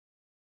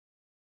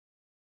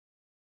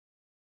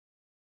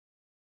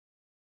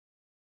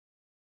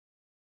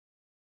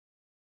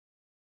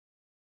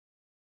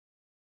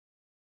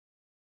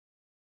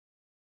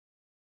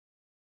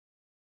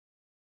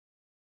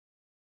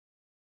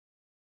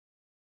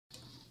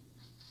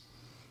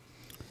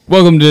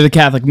Welcome to the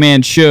Catholic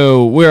Man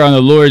Show. We're on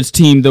the Lord's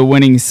team, the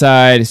winning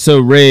side, so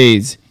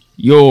raise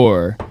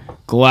your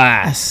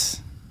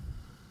glass.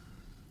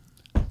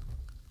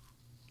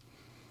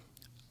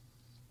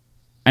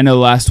 I know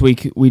last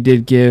week we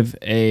did give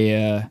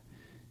a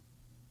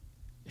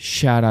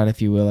shout out,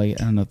 if you will. I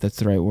don't know if that's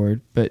the right word,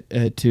 but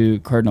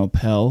to Cardinal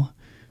Pell,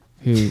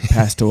 who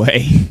passed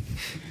away.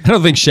 I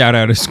don't think shout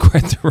out is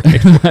quite the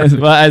right word.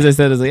 Well, as I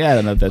said, I was like, I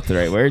don't know if that's the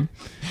right word.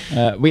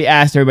 We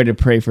asked everybody to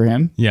pray for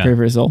him, pray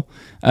for his soul.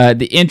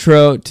 The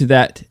intro to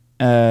that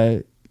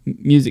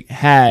music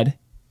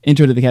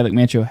intro to the Catholic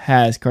Man Show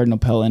has Cardinal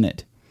Pell in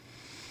it.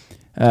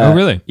 Oh,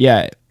 really?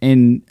 Yeah.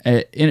 In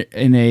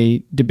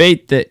a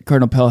debate that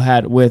Cardinal Pell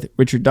had with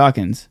Richard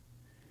Dawkins,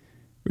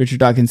 Richard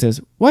Dawkins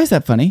says, "Why is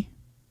that funny?"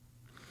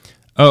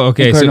 Oh,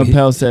 okay. And Cardinal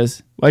Pell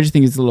says, "Why do you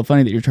think it's a little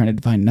funny that you're trying to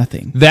define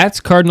nothing?" That's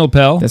Cardinal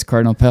Pell? That's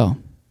Cardinal Pell.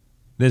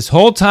 This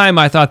whole time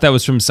I thought that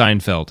was from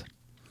Seinfeld.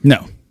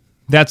 No.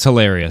 That's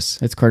hilarious.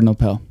 That's Cardinal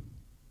Pell.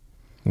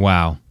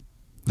 Wow.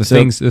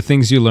 The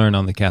things you learn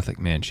on the Catholic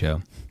Man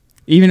Show.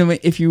 Even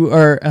if you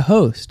are a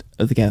host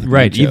of the Catholic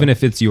Man Show. Even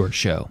if it's your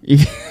show.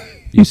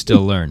 You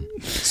still learn.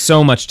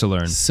 So much to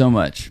learn. So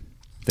much.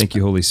 Thank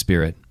you, Holy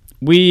Spirit.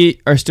 We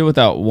are still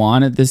without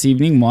Juan this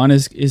evening. Juan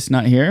is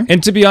not here.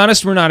 And to be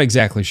honest, we're not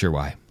exactly sure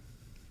why.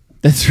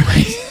 That's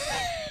right.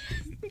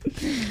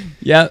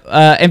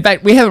 Yeah. In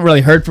fact, we haven't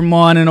really heard from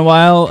Juan in a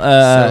while.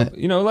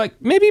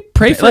 Maybe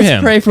pray for him.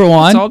 Let's pray for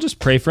Juan. Let's all just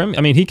pray for him.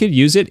 I mean, he could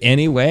use it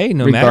anyway,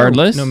 no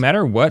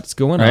matter what's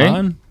going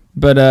on.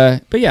 But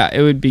yeah,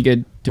 it would be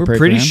good to pray for him. We're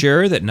pretty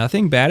sure that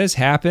nothing bad has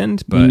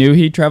happened. But we knew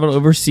he traveled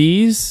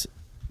overseas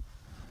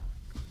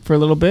for a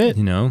little bit.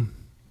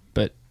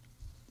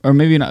 Or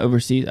maybe not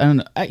overseas. I don't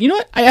know. You know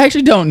what? I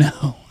actually don't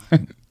know.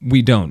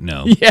 We don't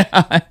know. Yeah.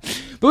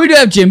 But we do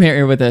have Jim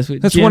here with us.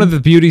 That's Jim. One of the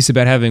beauties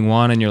about having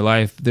Juan in your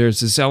life. There's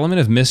this element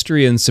of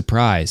mystery and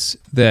surprise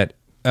that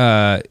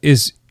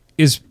is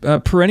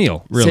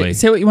perennial, really.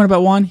 Say what you want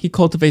about Juan. He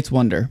cultivates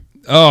wonder.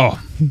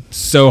 Oh,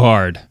 so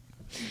hard.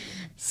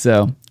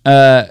 So,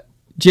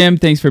 Jim,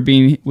 thanks for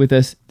being with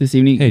us this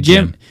evening. Hey,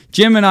 Jim.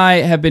 Jim and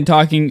I have been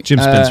talking. Jim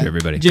Spencer,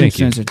 everybody. Jim Thank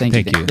Spencer, you. thank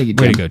you. Thank you, Jim.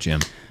 Way to go, Jim.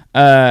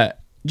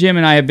 Jim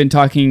and I have been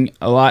talking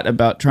a lot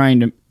about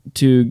trying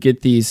to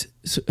get these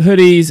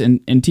hoodies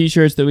and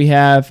t-shirts that we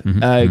have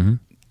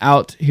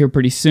out here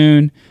pretty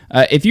soon.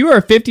 If you are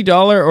a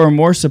 $50 or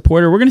more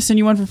supporter, we're going to send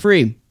you one for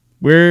free.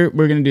 We're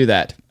going to do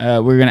that.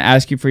 We're going to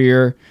ask you for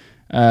your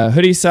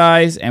hoodie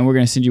size, and we're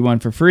going to send you one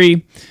for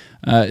free.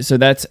 So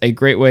that's a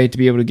great way to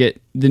be able to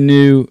get the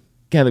new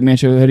Catholic Man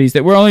Show hoodies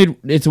that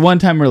it's a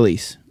one-time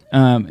release.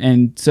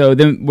 And so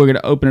then we're going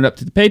to open it up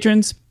to the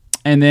patrons.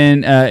 And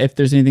then if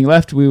there's anything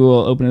left, we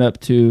will open it up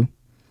to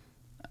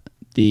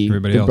the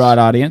broad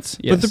audience.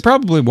 Yes. But there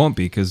probably won't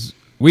be because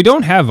we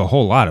don't have a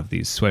whole lot of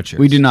these sweatshirts.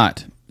 We do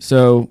not.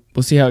 So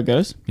we'll see how it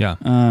goes. Yeah.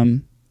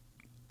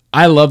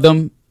 I love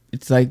them.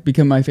 It's like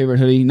become my favorite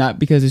hoodie, not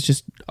because it's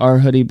just our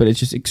hoodie, but it's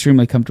just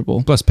extremely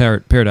comfortable. Plus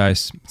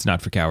Paradise, it's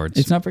not for cowards.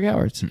 It's not for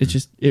cowards. Mm-hmm. It's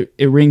just,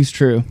 it rings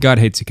true. God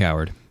hates a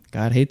coward.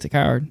 God hates a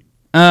coward.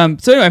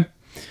 So anyway.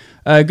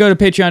 Go to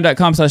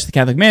patreon.com/The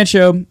Catholic Man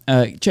Show.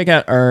 Check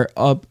out our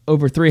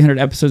over 300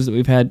 episodes that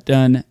we've had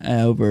done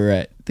over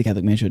at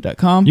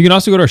thecatholicmanshow.com. You can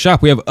also go to our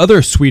shop. We have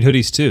other sweet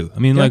hoodies too. I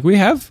mean, like we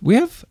have.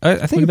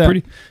 I think a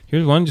pretty.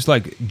 Here's one just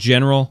like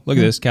general. Look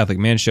at this Catholic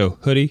Man Show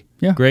hoodie.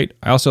 Yeah, great.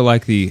 I also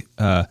like the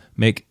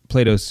make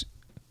Plato's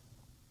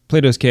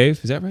Cave.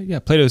 Is that right? Yeah,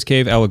 Plato's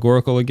Cave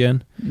allegorical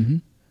again. Mm-hmm.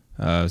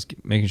 I was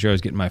making sure I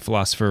was getting my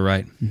philosopher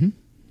right. Mm-hmm.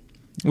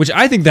 Which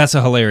I think that's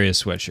a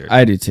hilarious sweatshirt.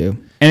 I do too.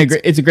 And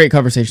it's a great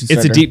conversation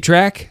starter. It's a deep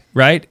track,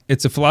 right?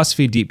 It's a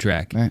philosophy deep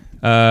track.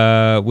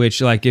 Right.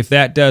 Which like if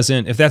that's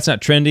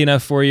not trendy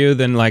enough for you,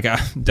 then like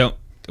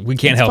we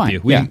can't help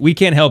you. We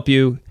can't help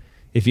you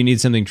if you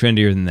need something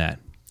trendier than that.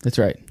 That's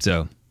right.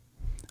 So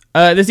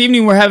this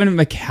evening we're having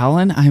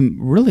McAllen. I'm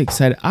really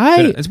excited.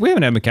 We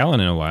haven't had McAllen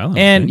in a while.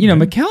 And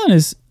McAllen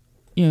is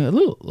a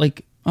little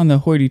like on the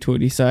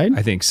hoity-toity side.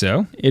 I think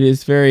so. It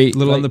is very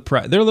they're a little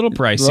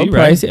pricey,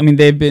 right? Pricey. I mean,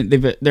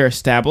 they're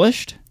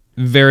established.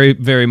 Very,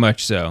 very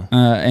much so.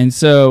 And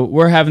so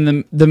we're having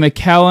the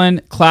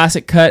McAllen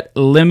Classic Cut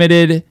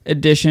Limited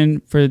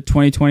Edition for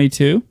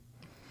 2022.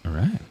 All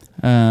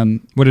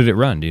right. What did it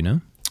run? Do you know?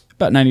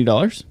 About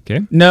 $90. Okay.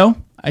 No,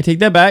 I take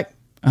that back.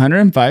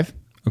 $105.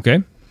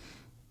 Okay.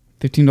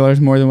 $15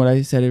 more than what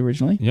I said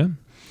originally. Yeah.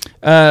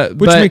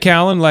 Which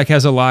McAllen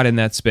has a lot in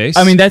that space.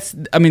 I mean,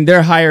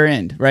 they're higher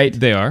end, right?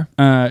 They are.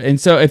 And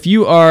so if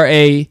you are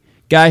a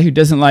guy who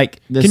doesn't like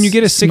the Can you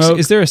get smoke,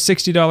 is there a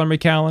 $60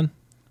 McAllen?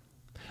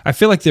 I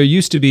feel like there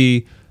used to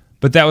be,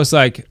 but that was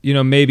like,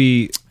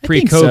 maybe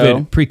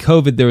pre-COVID.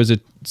 Pre-COVID there was a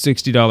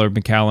 $60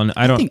 McAllen.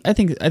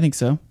 I think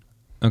so.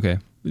 Okay.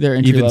 They're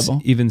entry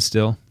level. Even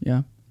still.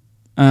 Yeah.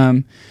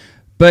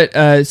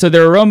 But so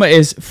their aroma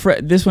is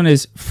this one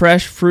is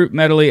fresh fruit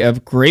medley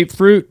of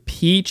grapefruit,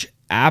 peach,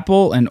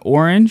 apple, and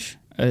orange.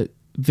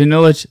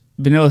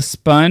 Vanilla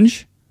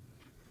sponge.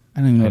 I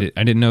don't even know.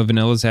 I didn't know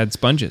vanillas had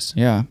sponges.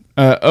 Yeah.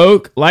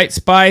 Oak, light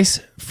spice,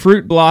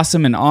 fruit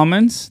blossom, and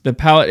almonds. The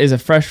palate is a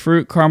fresh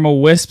fruit,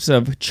 caramel wisps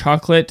of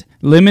chocolate,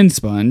 lemon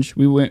sponge.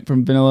 We went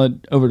from vanilla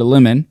over to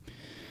lemon.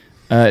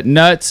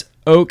 Nuts,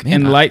 oak,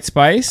 and light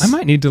spice. I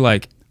might need to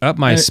like up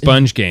my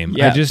sponge game.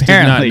 Yeah, I just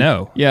apparently. did not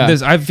know. Yeah.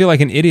 I feel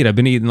like an idiot. I've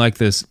been eating like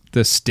the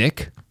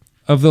stick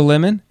of the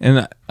lemon,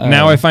 and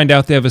now I find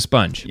out they have a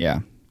sponge.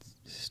 Yeah.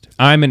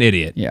 I'm an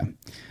idiot. Yeah.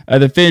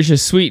 The finish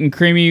is sweet and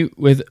creamy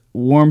with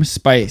warm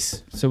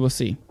spice. So we'll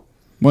see.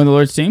 More on the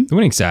Lord's team. The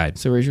winning side.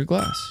 So raise your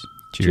glass.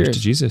 Cheers to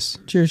Jesus.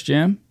 Cheers,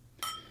 Jim.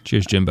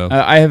 Cheers, Jimbo.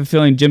 I have a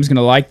feeling Jim's going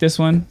to like this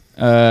one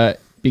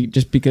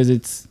just because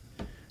it's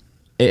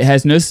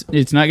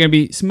not going to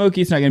be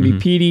smoky. It's not going to be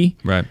peaty.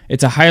 Right.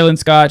 It's a Highland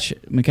Scotch.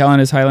 Macallan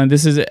is Highland.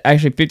 This is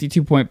actually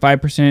 52.5%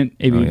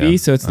 ABV,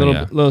 so it's a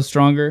little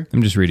stronger.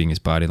 I'm just reading his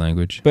body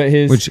language. But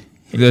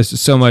there's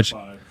so much,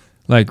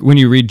 like when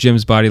you read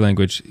Jim's body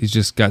language, he's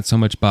just got so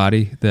much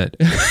body that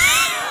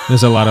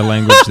there's a lot of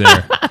language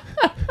there.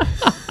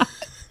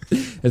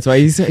 That's why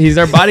he's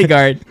our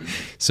bodyguard.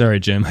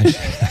 Sorry, Jim. I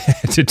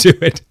had to do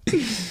it.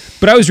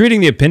 But I was reading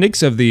the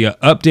appendix of the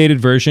updated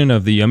version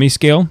of the Yummy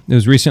Scale. It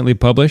was recently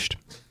published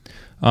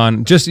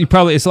on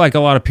it's like a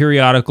lot of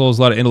periodicals,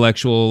 a lot of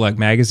intellectual like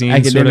magazines,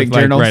 academic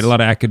journals. Right, a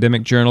lot of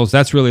academic journals.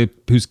 That's really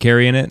who's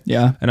carrying it.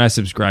 Yeah. And I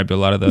subscribe to a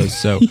lot of those.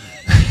 So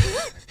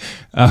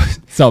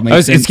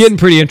it's getting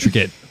pretty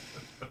intricate.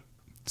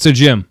 So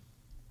Jim,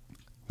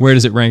 where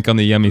does it rank on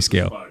the Yummy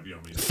Scale?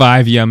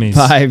 5 yummies.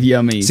 5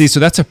 yummies. See, so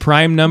that's a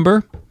prime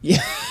number.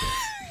 Yeah.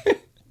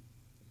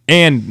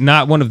 And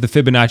not one of the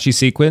Fibonacci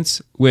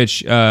sequence, which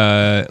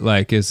has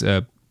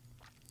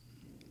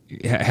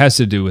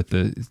to do with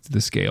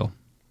the scale.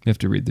 You have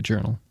to read the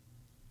journal.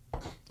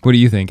 What do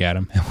you think,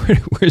 Adam?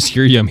 Where's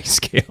your Yummy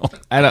Scale?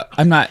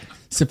 I'm not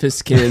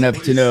sophisticated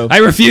enough to know. I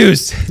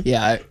refuse.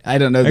 Yeah, I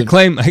don't know. I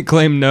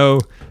claim no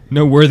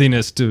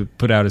worthiness to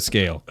put out a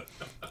scale.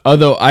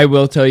 Although I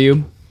will tell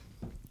you,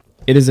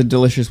 it is a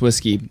delicious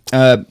whiskey.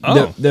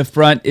 The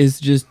front is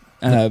just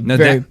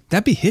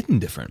that'd be hidden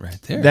different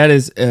right there. That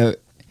is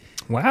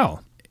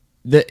wow.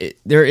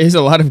 There is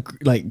a lot of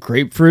like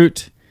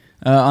grapefruit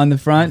on the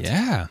front.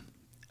 Yeah.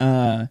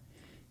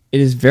 It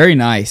is very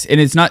nice,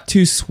 and it's not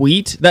too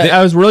sweet.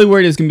 I was really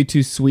worried it was going to be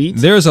too sweet.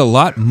 There's a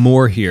lot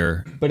more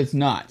here, but it's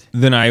not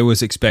than I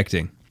was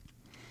expecting.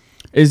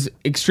 It's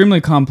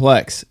extremely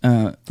complex.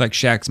 Like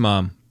Shaq's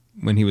mom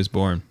when he was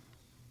born.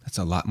 That's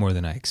a lot more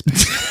than I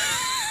expected.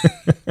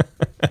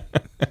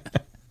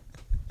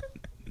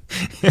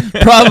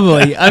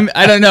 Probably.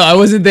 I don't know. I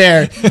wasn't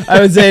there.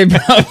 I would say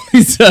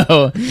probably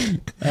so.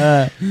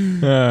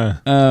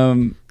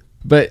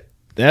 But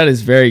that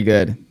is very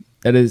good.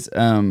 That is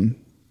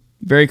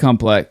very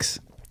complex.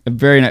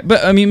 Very nice.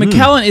 But I mean,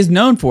 Macallan is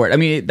known for it. I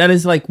mean, that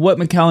is like what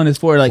Macallan is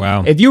for. Like,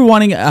 wow. If you're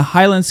wanting a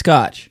Highland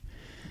Scotch,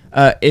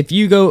 if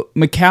you go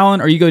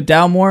Macallan or you go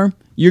Dalmore,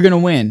 you're gonna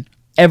win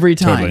every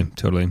time.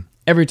 Totally.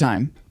 Every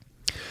time.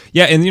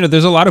 Yeah, and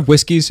there's a lot of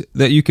whiskeys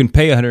that you can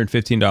pay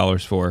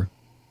 $115 for.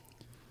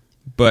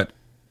 But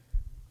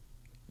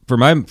for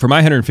my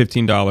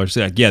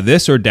 $115,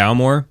 this or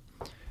Dalmore,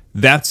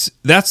 that's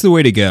the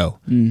way to go.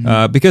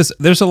 Mm-hmm. Because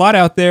there's a lot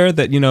out there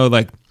that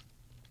like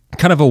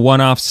kind of a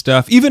one-off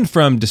stuff, even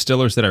from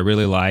distillers that I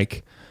really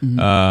like,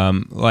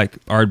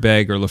 like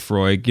Ardbeg or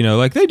Lefroy.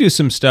 Like they do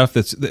some stuff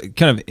that's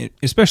kind of,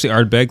 especially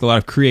Ardbeg, a lot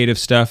of creative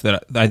stuff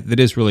that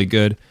is really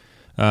good.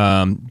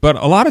 But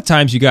a lot of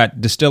times you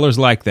got distillers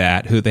like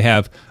that who they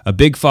have a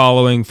big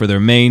following for their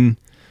main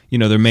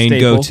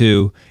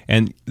go-to,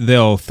 and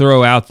they'll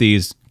throw out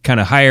these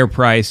kind of higher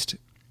priced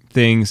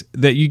things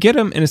that you get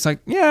them, and it's like,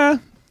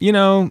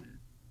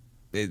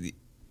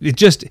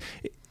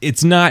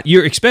 it's not,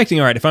 you're expecting,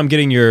 all right, if I'm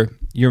getting your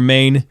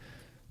main,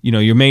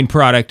 your main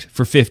product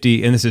for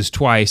 50 and this is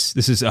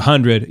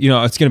 100,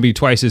 it's going to be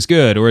twice as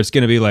good, or it's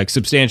going to be like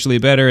substantially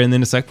better. And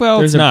then it's like,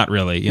 well, it's not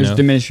really, There's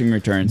diminishing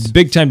returns.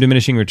 Big time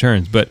diminishing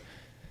returns. But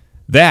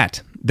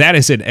that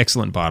is an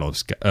excellent bottle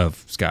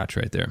of Scotch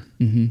right there.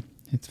 Mm-hmm.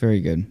 It's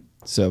very good.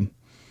 So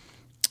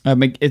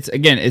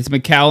it's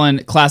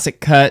Macallan Classic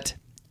Cut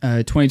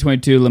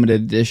 2022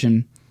 limited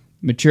edition,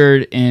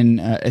 matured in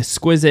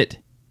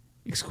exquisite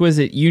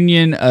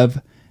union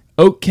of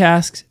oak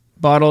casks,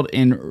 bottled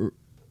in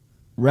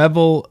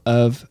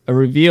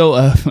reveal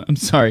of I'm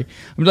sorry,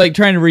 I'm like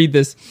trying to read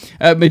this.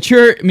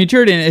 Matured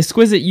in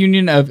exquisite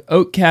union of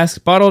oak casks,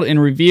 bottled in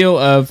reveal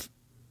of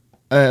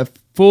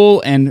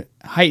full and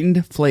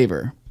heightened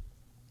flavor.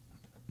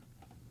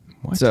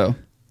 What? So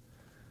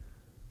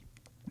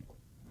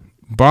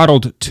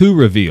bottled to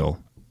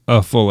reveal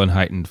a full and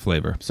heightened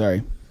flavor.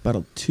 Sorry,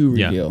 bottled to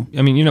reveal. Yeah.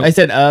 I mean, I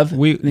said of.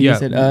 I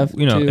said of.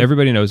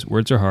 Everybody knows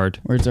words are hard.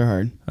 Words are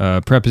hard.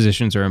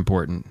 Prepositions are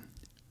important.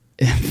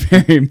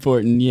 Very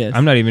important, yes.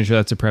 I'm not even sure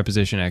that's a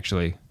preposition,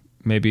 actually.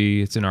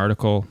 Maybe it's an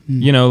article.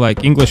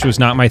 Like English was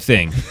not my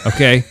thing,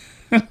 okay?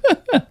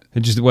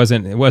 It just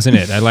wasn't it.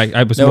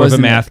 I was more of a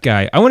math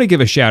guy. I want to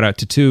give a shout out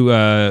to two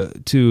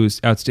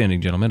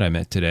outstanding gentlemen I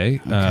met today.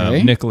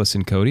 Okay. Nicholas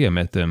and Cody. I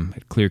met them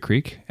at Clear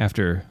Creek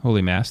after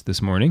Holy Mass this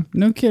morning.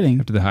 No kidding.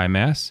 After the High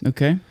Mass.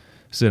 Okay.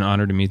 It's an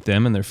honor to meet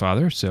them and their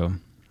father, so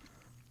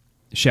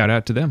shout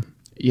out to them.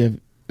 Are you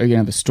going to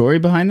have a story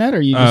behind that? Or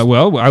are you just...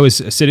 Well, I was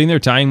sitting there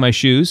tying my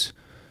shoes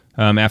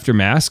after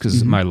Mass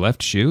because my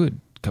left shoe had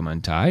come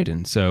untied,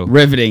 and so...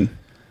 Riveting.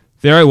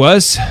 There I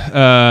was,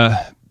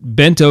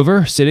 bent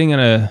over, sitting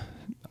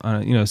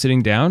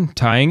sitting down,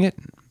 tying it.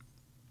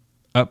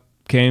 Up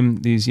came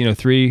these,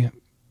 three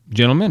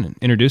gentlemen and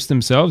introduced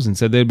themselves and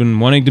said they'd been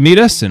wanting to meet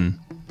us, and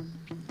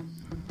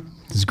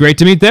it was great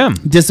to meet them.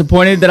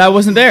 Disappointed that I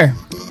wasn't there.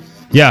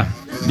 Yeah.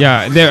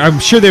 I'm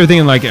sure they were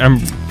thinking like I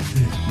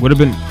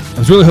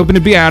was really hoping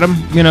to be at him,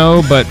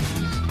 but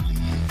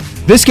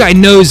this guy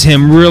knows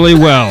him really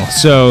well,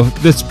 so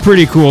that's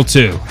pretty cool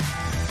too.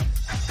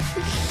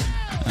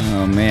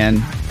 Oh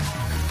man.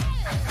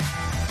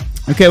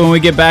 Okay, when we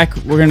get back,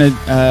 we're gonna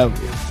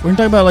talk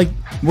about like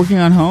working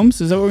on homes.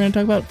 Is that what we're gonna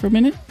talk about for a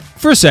minute?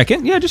 For a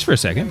second, yeah, just for a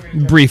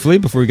second, briefly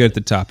before we get to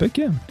the topic,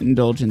 yeah.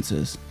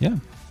 Indulgences. Yeah.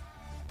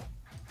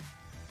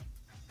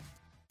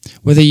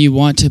 Whether you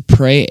want to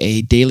pray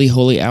a daily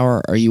holy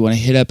hour or you want to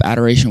hit up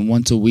adoration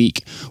once a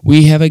week,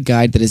 we have a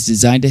guide that is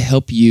designed to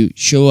help you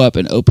show up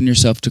and open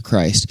yourself to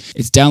Christ.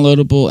 It's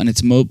downloadable and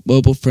it's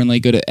mobile friendly.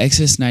 Go to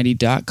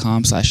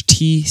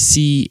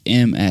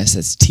exodus90.com/TCMS.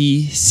 That's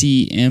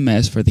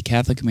TCMS for the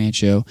Catholic Command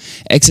Show.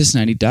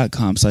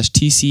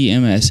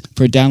 exodus90.com/TCMS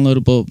for a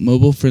downloadable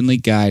mobile friendly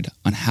guide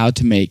on how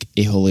to make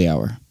a holy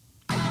hour.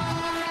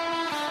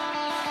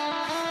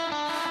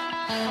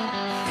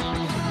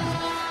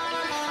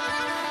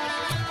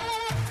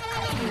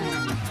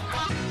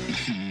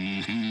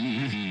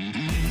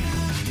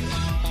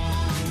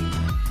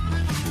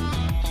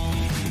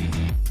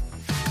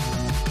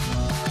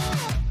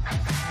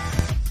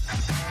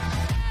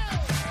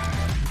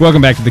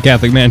 Welcome back to the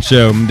Catholic Man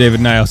Show. I'm David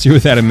Niles here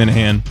with Adam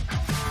Minahan.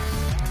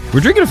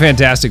 We're drinking a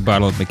fantastic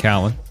bottle of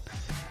Macallan.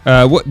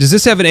 What does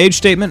this have an age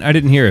statement? I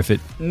didn't hear if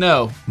it.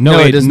 No,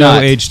 it does not.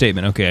 No age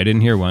statement. Okay, I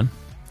didn't hear one.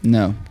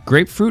 No.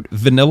 Grapefruit,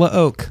 vanilla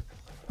oak.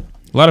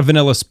 A lot of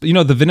vanilla.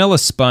 The vanilla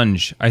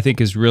sponge I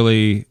think is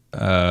really.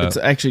 It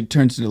actually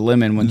turns into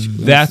lemon once you.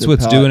 That's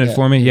what's doing it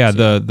for me. Yeah,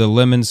 the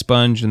lemon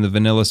sponge and the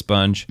vanilla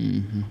sponge.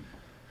 Mm-hmm.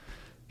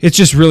 It's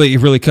just it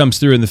really comes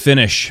through in the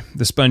finish.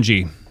 The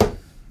spongy.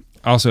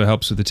 Also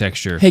helps with the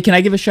texture. Hey, can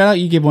I give a shout out?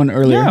 You gave one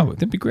earlier. Yeah,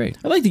 that'd be great.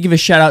 I'd like to give a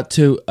shout out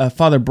to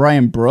Father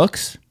Brian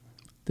Brooks,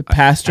 the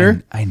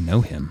pastor I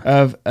know him.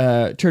 of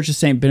Church of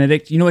St.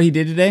 Benedict. You know what he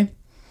did today?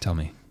 Tell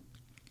me.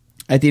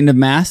 At the end of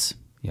Mass.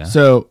 Yeah.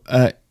 So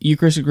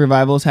Eucharistic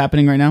revival is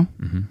happening right now.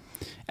 Mm-hmm.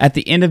 At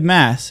the end of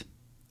Mass,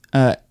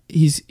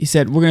 he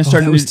said we're going to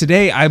start. That was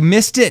today. I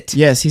missed it.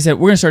 Yes, he said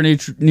we're going to start a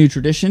new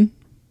tradition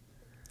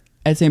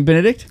at St.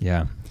 Benedict.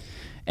 Yeah.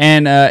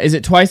 And is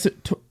it twice a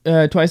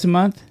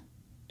month?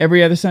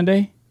 Every other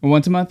Sunday? Or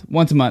once a month?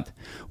 Once a month.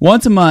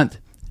 Once a month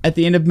at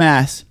the end of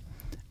Mass,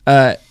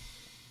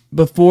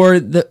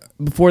 before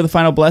the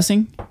final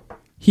blessing,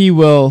 he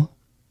will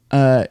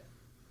bring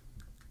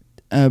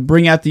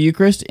out the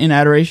Eucharist in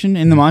adoration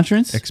in the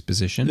monstrance.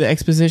 Exposition. The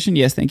exposition,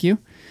 yes, thank you.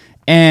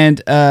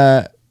 And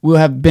we'll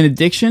have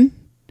benediction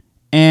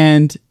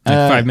and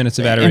 5 minutes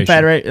of adoration.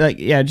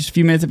 Just a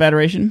few minutes of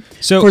adoration.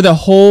 So for the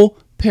whole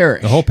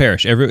parish. The whole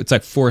parish. It's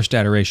like forced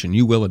adoration.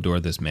 You will adore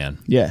this man.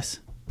 Yes.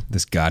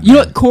 This God. You know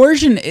what?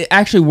 Coercion, it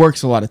actually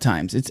works a lot of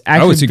times. It's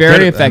actually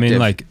very effective. I mean,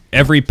 like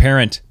every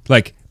parent,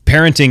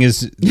 parenting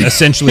is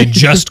essentially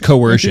just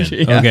coercion.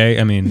 Yeah.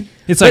 Okay, I mean,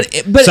 it's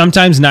but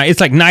sometimes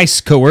it's like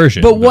nice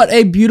coercion. But what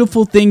a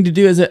beautiful thing to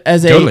do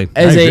as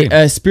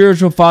a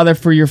spiritual father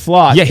for your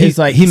flock. Yeah,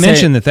 he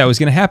mentioned that was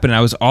going to happen.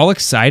 I was all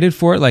excited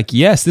for it. Like,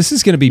 yes, this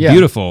is going to be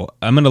beautiful.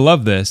 I'm going to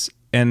love this.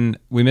 And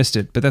we missed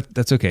it, but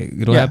that's okay.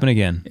 It'll happen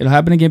again. It'll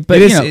happen again. But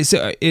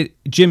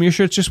Jim, you're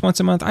sure it's just once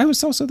a month? I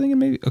was also thinking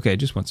maybe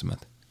just once a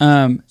month.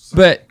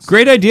 But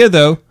great idea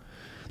though,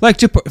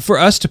 for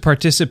us to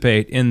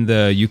participate in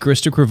the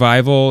Eucharistic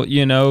revival.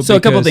 So a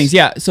couple of things.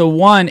 Yeah. So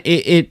one,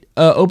 it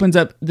opens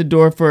up the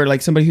door for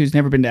somebody who's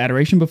never been to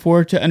adoration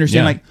before to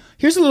understand.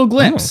 Here's a little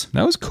glimpse. Oh,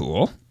 that was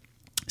cool.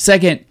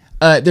 Second,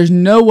 there's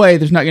no way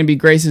there's not going to be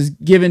graces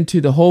given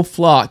to the whole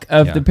flock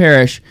of the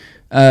parish.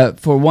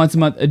 For once a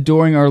month,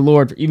 adoring our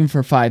Lord, even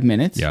for 5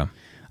 minutes. Yeah.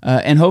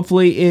 And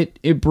hopefully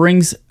it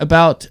brings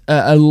about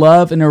a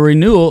love and a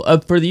renewal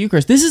for the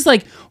Eucharist. This is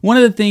one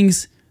of the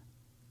things,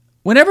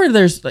 whenever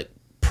there's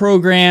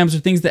programs or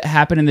things that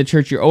happen in the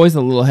church, you're always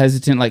a little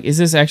hesitant. Is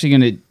this actually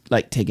going to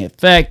take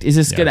effect? Is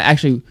this going to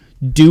actually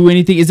do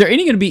anything? Is there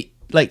any going to be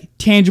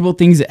tangible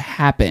things that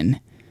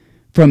happen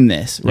from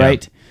this,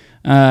 right?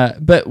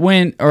 But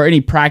or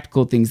any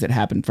practical things that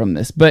happen from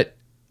this. But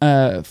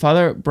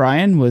Father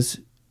Brian was...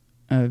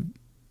 I'm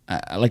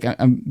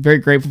very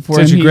grateful for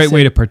him. Such a great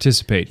way to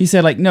participate. He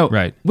said, no,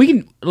 right. We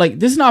can,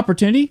 this is an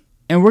opportunity,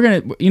 and we're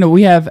going to,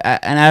 we have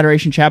an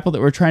adoration chapel that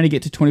we're trying to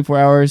get to 24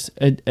 hours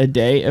a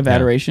day of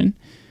adoration.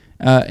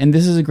 And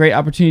this is a great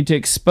opportunity to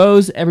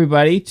expose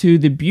everybody to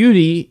the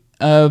beauty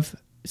of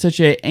such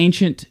an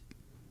ancient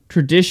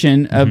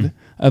tradition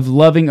of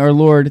loving our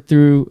Lord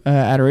through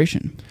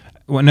adoration.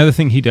 Well, another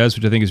thing he does,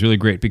 which I think is really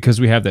great,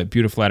 because we have that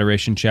beautiful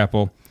adoration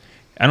chapel.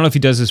 I don't know if he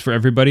does this for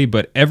everybody,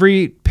 but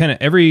every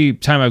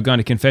time I've gone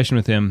to confession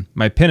with him,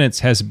 my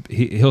penance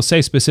he'll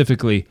say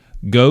specifically,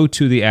 go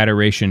to the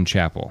adoration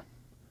chapel.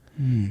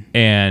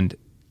 And,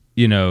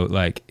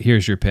 like,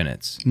 here's your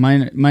penance.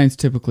 Mine's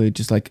typically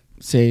just like,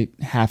 say,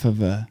 half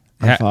of a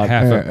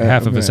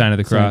half of a sign of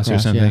the cross or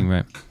something,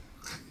 right?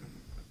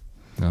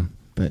 Well,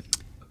 but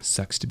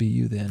sucks to be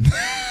you then.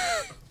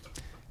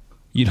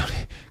 You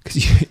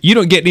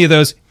don't get any of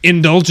those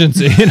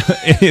indulgences,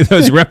 any of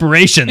those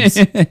reparations.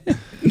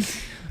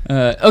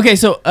 Okay,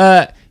 so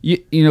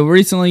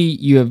recently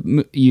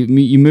you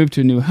moved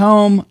to a new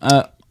home.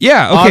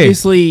 Yeah. Okay.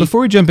 Obviously,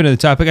 before we jump into the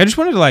topic, I just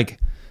wanted to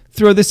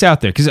throw this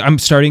out there because I'm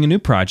starting a new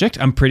project.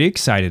 I'm pretty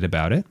excited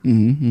about it.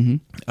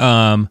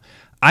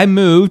 I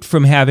moved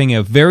from having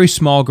a very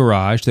small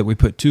garage that we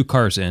put 2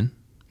 cars in.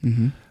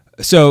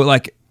 So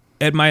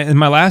in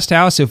my last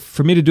house,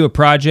 for me to do a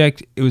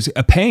project, it was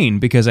a pain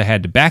because I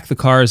had to back the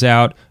cars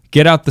out,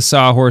 get out the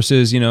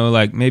sawhorses,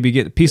 maybe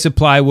get a piece of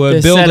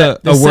plywood, build a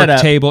work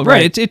table.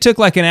 Right. It took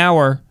like an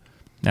hour.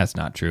 That's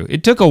not true.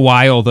 It took a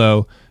while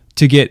though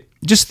to get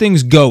just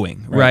things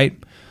going. Right.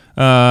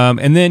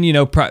 And then,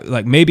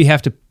 maybe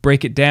have to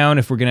break it down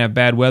if we're going to have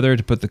bad weather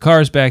to put the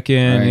cars back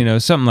in,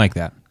 something like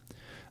that.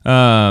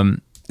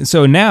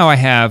 So now I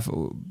have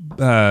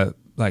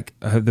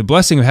the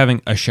blessing of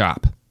having a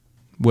shop,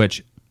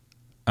 which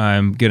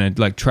I'm going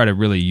to try to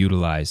really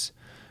utilize.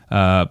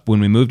 When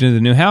we moved into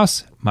the new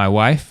house, my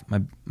wife,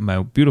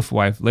 my beautiful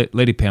wife,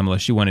 Lady Pamela,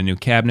 she wanted new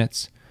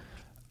cabinets.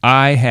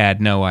 I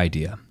had no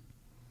idea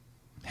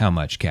how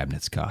much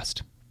cabinets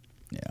cost.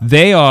 Yeah.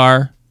 They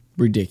are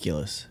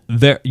ridiculous.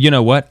 You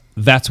know what?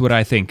 That's what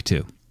I think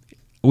too.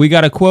 We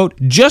got a quote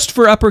just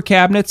for upper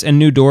cabinets and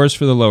new doors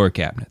for the lower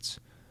cabinets.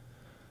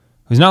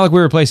 It was not like we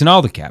were replacing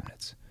all the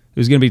cabinets. It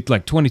was going to be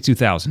like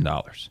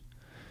 $22,000.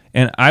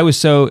 And I was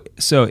so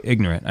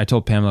ignorant. I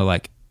told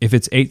Pamela, if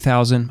it's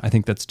 $8,000, I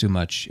think that's too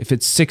much. If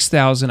it's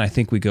 $6,000, I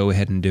think we go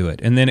ahead and do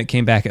it. And then it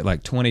came back at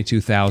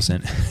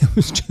 $22,000. It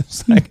was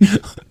just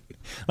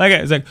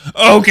I was like,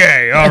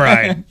 okay, all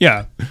right,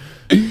 yeah.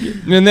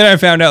 And then I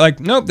found out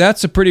nope,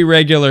 that's a pretty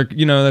regular,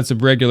 that's a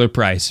regular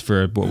price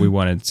for what we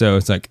wanted. So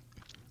it's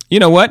you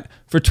know what?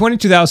 For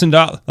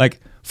 $22,000,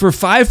 for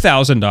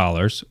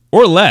 $5,000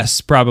 or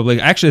less,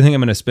 probably. Actually, I think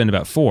I'm going to spend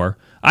about $4,000.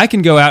 I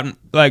can go out and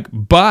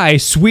buy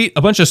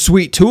a bunch of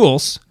sweet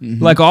tools,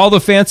 all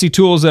the fancy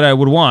tools that I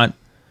would want,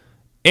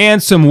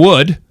 and some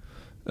wood.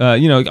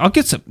 I'll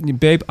get some,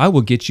 babe. I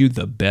will get you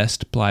the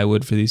best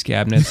plywood for these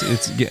cabinets.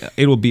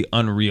 It will be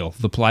unreal.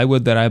 The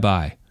plywood that I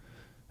buy,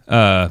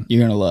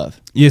 you're gonna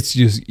love. It's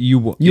just you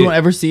won't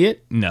ever see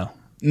it. No,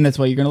 and that's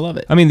why you're gonna love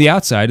it. I mean, the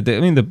outside.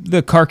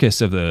 The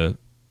carcass of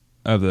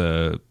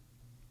the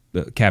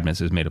cabinets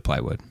is made of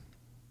plywood.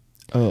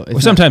 Oh,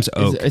 or sometimes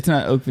oak. It's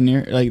not oak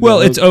veneer.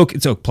 It's oak.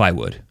 It's oak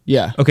plywood.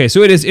 Yeah. Okay,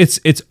 so it is.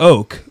 It's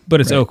oak,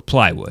 but it's oak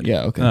plywood.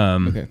 Yeah. Okay.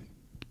 Okay.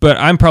 But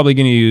I'm probably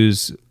going to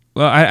use.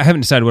 Well, I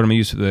haven't decided what I'm going to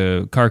use for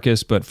the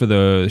carcass, but for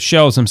the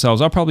shells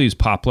themselves, I'll probably use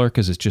poplar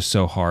because it's just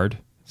so hard.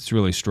 It's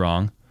really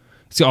strong.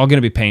 It's all going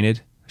to be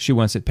painted. She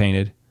wants it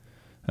painted.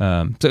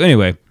 So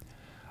anyway,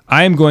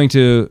 I am going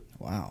to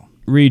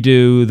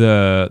redo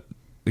the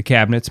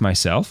cabinets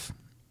myself.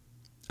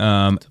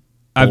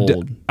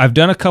 I've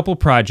done a couple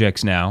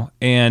projects now,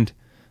 and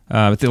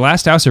at the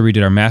last house I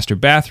redid our master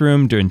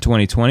bathroom during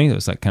 2020. That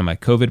was kind of my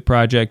COVID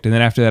project, and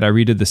then after that I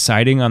redid the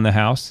siding on the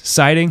house.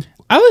 Siding,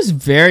 I was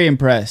very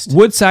impressed.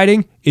 Wood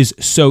siding is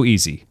so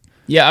easy.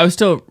 Yeah, I was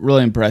still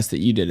really impressed that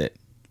you did it.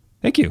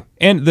 Thank you.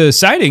 And the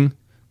siding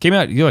came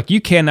out.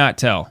 You cannot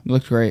tell. It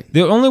looked great.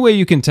 The only way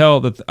you can tell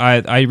that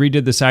I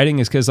redid the siding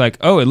is because it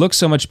looks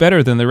so much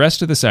better than the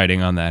rest of the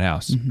siding on that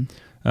house.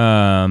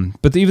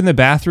 But even the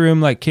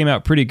bathroom came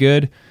out pretty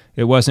good.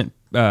 It wasn't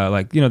there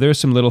were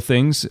some little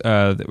things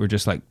that were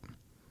just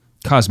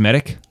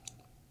cosmetic,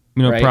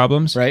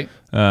 problems. Right.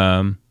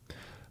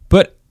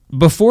 But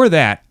before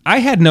that, I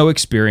had no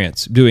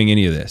experience doing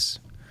any of this,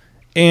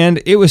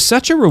 and it was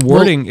such a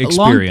rewarding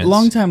experience.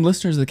 Long-time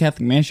listeners of the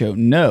Catholic Man Show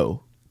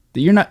know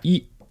that you're not.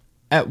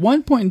 At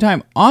one point in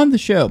time on the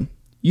show,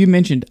 you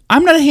mentioned,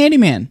 "I'm not a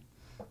handyman.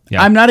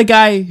 Yeah. I'm not a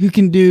guy who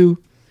can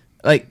do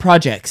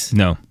projects."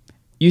 No,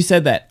 you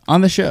said that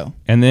on the show,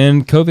 and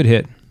then COVID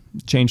hit.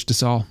 Changed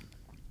us all,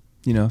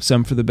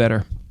 some for the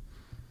better.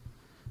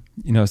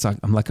 It's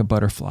I'm like a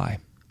butterfly.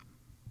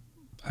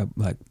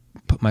 I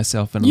put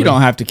myself in. You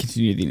don't have to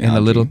continue the analogy. In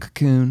a little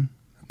cocoon.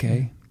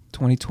 Okay,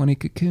 2020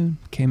 cocoon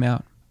came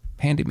out.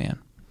 Handyman.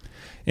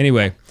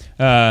 Anyway,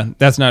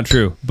 that's not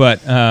true,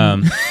 but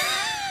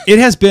it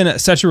has been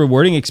such a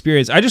rewarding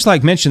experience. I just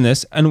mention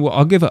this, and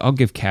I'll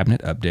give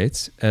cabinet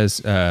updates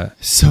as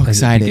so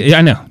excited. Yeah,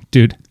 I know,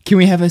 dude. Can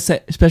we have a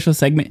special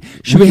segment?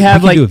 Should we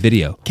have do a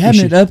video?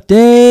 Cabinet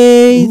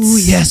updates. Ooh,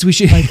 yes, we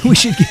should. We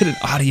should get an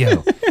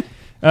audio.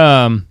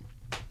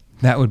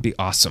 That would be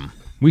awesome.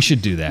 We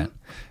should do that.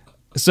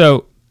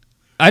 So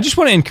I just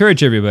want to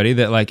encourage everybody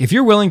that, like, if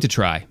you're willing to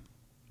try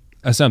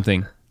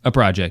a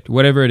project,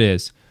 whatever it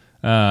is,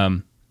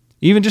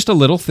 even just a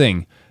little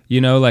thing,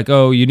 like,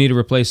 oh, you need to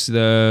replace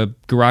the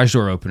garage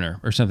door opener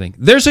or something.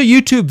 There's a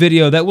YouTube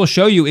video that will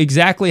show you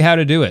exactly how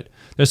to do it.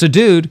 There's a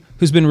dude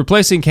who's been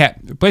replacing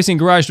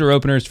garage door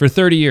openers for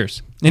 30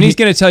 years, and he's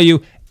going to tell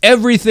you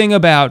everything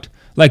about,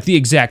 like, the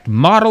exact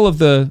model of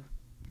the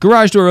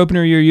garage door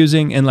opener you're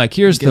using, and, like,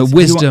 here's the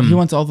wisdom. He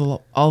wants all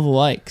the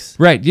likes.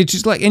 Right. You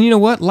just like, and you know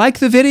what? Like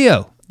the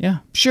video. Yeah.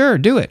 Sure,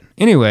 do it.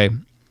 Anyway,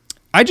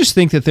 I just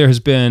think that there has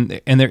been,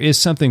 and there is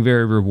something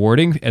very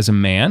rewarding as a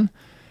man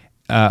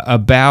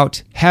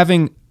about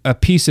having a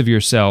piece of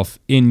yourself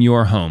in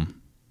your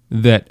home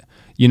that,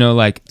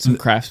 like some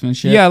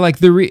craftsmanship. Yeah,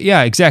 like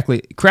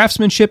exactly.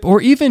 Craftsmanship,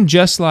 or even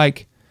just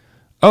like,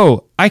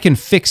 oh, I can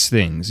fix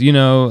things.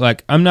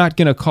 Like, I'm not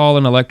going to call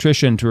an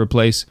electrician to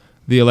replace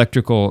the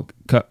electrical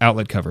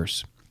outlet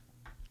covers.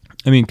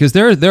 I mean, because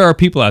there are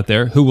people out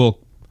there who will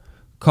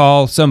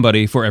call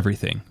somebody for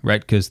everything, right?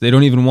 Because they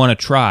don't even want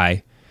to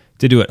try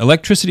to do it.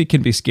 Electricity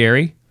can be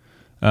scary.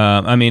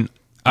 I mean,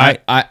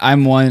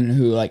 I'm one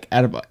who, like,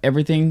 out of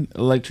everything,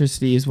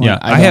 electricity is one. Yeah,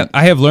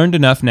 I have learned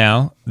enough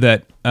now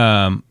that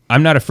I'm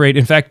not afraid.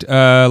 In fact,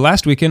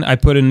 last weekend I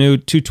put a new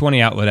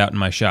 220 outlet out in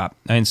my shop.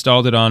 I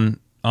installed it on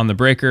the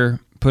breaker,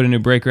 put a new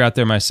breaker out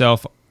there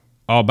myself,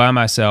 all by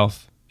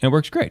myself, and it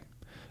works great.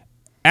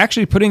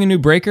 Actually, putting a new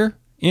breaker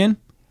in,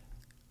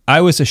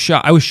 I was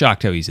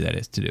shocked how easy that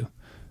is to do.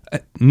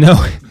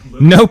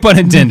 No pun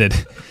intended.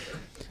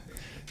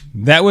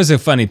 That was a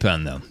funny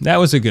pun, though. That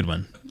was a good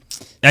one.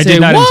 I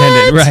did not intend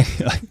it.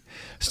 Right.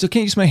 Still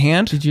can't use my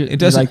hand. Did you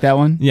like that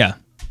one? Yeah.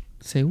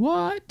 Say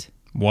what?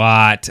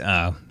 What?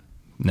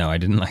 No, I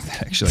didn't like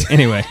that, actually.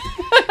 Anyway,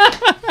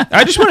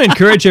 I just want to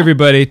encourage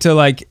everybody to,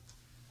 like,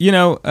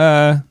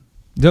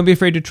 don't be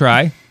afraid to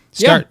try.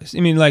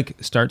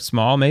 Start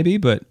small maybe,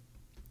 but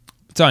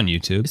it's on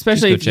YouTube.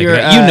 Especially if you're,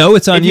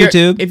 it's on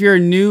YouTube. If you're a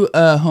new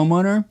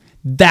homeowner,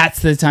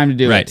 that's the time to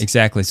do it. Right,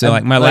 exactly. So,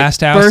 like, my last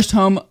house, first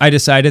home, I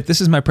decided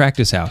this is my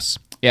practice house.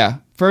 Yeah,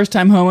 first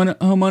time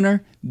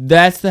homeowner,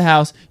 that's the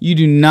house. You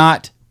do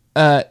not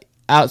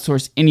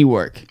outsource any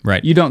work.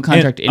 Right. You don't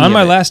contract any on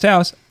my of it. last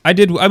house, I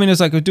did. I mean, it was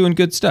like doing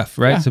good stuff,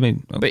 right? Yeah. So,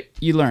 but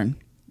you learn.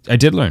 I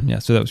did learn. Yeah,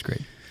 so that was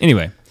great.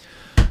 Anyway,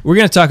 we're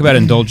going to talk about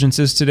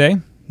indulgences today.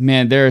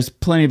 Man, there's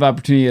plenty of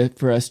opportunity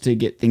for us to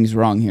get things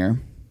wrong here.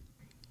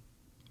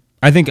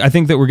 I think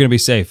that we're going to be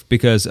safe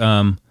because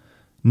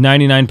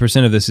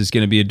 99% of this is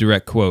going to be a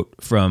direct quote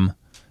from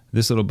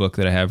this little book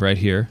that I have right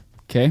here.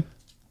 Okay.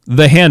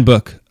 The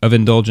Handbook of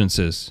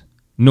Indulgences,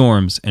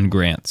 Norms and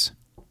Grants.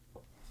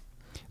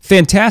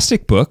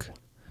 Fantastic book.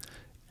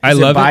 I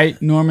love it. By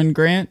Norman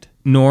Grant?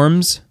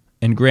 Norms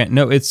and Grant.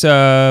 No, it's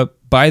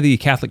by the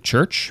Catholic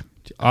Church,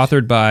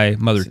 authored by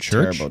Mother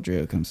Church. Terrible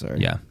joke. I'm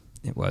sorry. Yeah,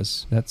 it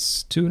was.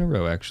 That's 2 in a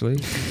row, actually.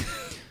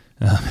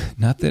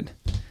 Not that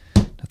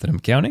I'm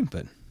counting,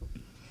 but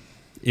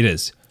it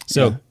is.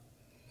 So,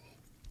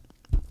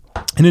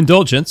 an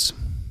indulgence.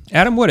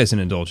 Adam, what is an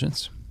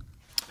indulgence?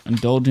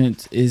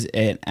 Indulgence is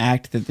an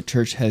act that the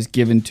church has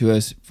given to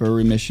us for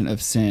remission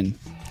of sin.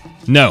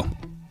 No.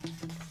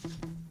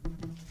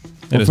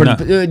 That is not.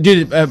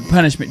 Due to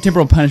punishment,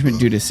 temporal punishment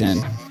due to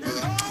sin.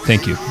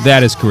 Thank you.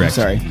 That is correct.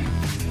 I'm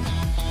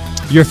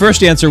sorry. Your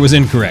first answer was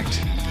incorrect.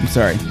 I'm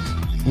sorry.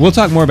 We'll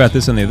talk more about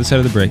this on the other side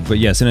of the break. But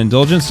yes, an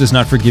indulgence does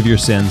not forgive your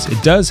sins.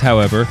 It does,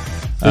 however,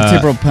 the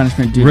temporal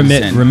punishment due to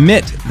sin.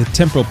 Remit the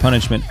temporal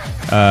punishment.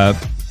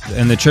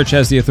 And the church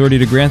has the authority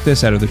to grant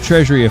this out of the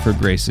treasury of her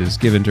graces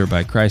given to her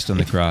by Christ on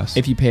the cross.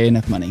 If you pay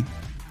enough money.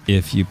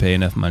 If you pay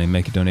enough money,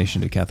 make a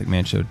donation to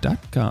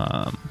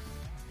CatholicManShow.com.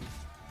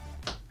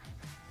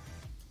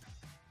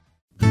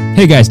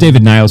 Hey guys,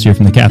 David Niles here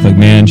from the Catholic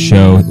Man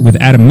Show with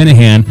Adam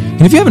Minahan.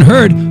 And if you haven't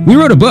heard, we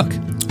wrote a book.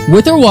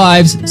 With our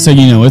wives, so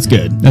you know it's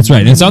good. That's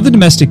right. It's on the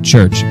domestic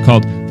church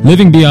called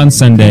Living Beyond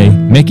Sunday,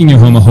 Making Your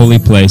Home a Holy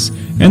Place.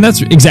 And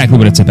that's exactly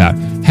what it's about.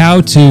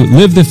 How to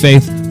live the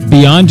faith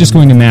beyond just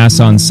going to Mass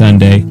on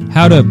Sunday,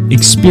 how to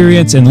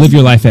experience and live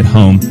your life at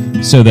home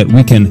so that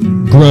we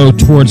can grow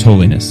towards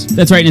holiness.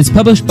 That's right, and it's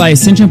published by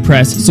Ascension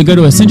Press, so go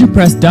to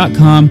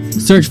ascensionpress.com,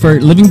 search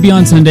for Living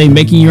Beyond Sunday,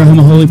 Making Your Home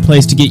a Holy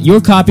Place to get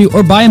your copy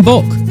or buy in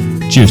bulk.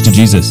 Cheers to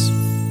Jesus.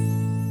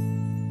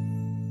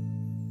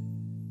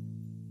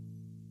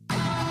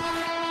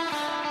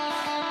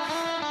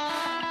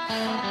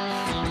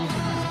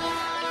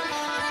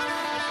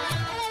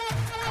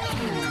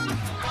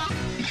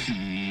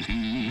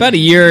 About a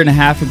year and a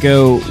half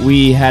ago,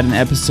 we had an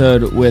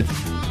episode with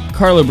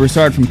Carlo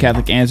Broussard from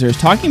Catholic Answers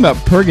talking about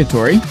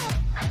purgatory.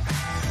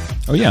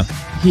 Oh, yeah.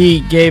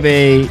 He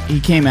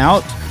came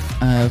out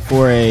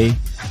for a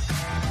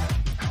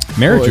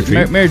marriage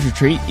retreat. Marriage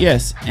retreat,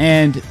 yes.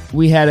 And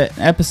we had an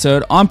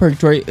episode on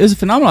purgatory. It was a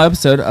phenomenal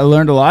episode. I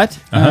learned a lot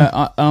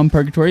on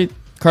purgatory.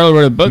 Carlo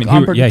wrote a book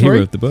on purgatory. Yeah, he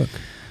wrote the book.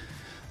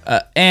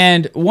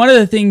 And one of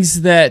the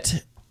things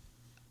that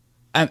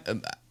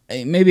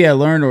maybe I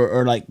learned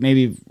or like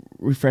maybe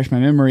refresh my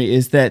memory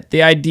is that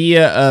the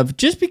idea of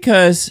just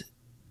because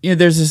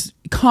there's this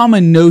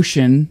common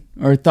notion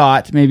or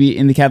thought maybe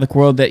in the Catholic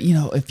world that,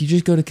 if you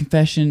just go to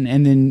confession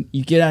and then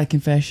you get out of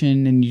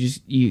confession and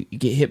you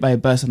get hit by a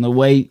bus on the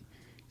way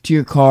to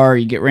your car,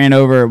 you get ran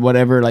over or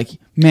whatever, like,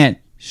 man,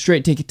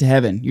 straight ticket to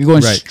heaven. You're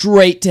going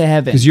straight to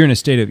heaven. Because you're in a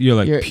state of,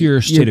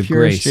 pure state of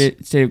grace.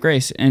 State of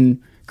grace.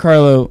 And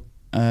Carlo,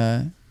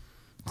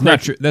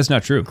 that's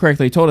not true.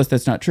 Correctly told us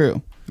that's not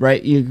true,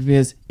 right?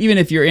 Because even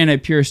if you're in a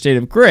pure state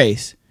of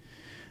grace,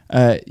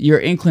 your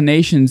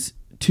inclinations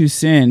to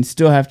sin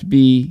still have to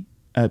be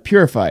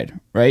purified,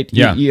 right?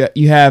 Yeah.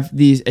 You have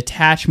these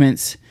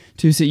attachments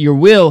to sin. Your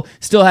will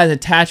still has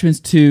attachments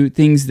to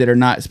things that are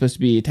not supposed to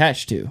be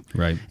attached to.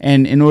 Right.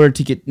 And in order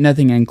to get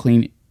nothing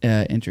unclean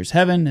enters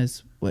heaven,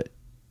 is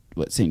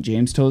what St.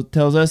 James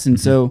tells us. And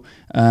so,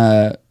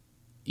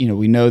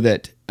 we know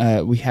that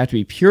we have to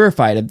be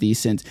purified of these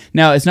sins.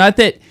 Now, it's not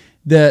that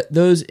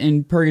those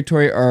in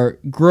purgatory are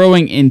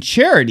growing in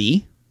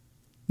charity.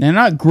 They're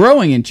not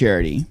growing in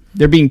charity.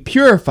 They're being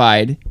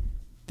purified.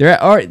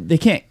 They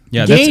can't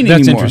gain that's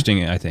anymore.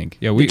 interesting, I think.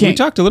 Yeah, we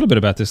talked a little bit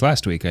about this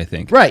last week, I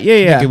think. Right,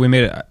 yeah. I think we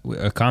made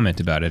a comment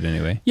about it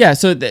anyway. Yeah,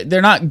 so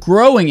they're not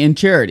growing in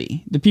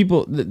charity. The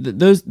people,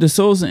 the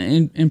souls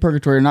in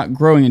purgatory are not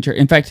growing in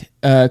charity. In fact,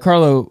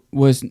 Carlo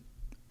was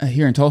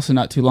here in Tulsa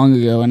not too long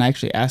ago, and I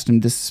actually asked him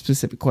this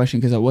specific question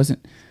because I was a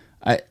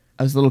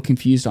little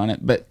confused on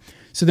it. But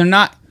so they're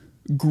not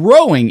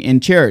growing in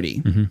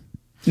charity. Mm-hmm.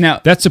 Now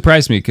that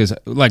surprised me because,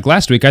 like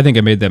last week, I think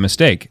I made that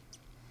mistake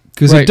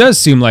because it does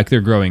seem like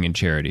they're growing in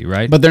charity,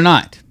 right? But they're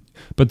not.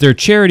 But their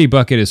charity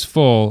bucket is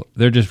full.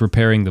 They're just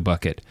repairing the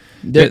bucket.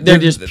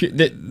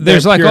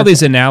 There's like all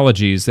these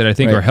analogies that I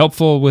think are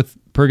helpful with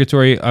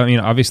purgatory. I mean,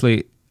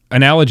 obviously,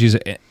 analogies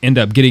end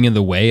up getting in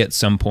the way at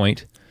some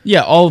point.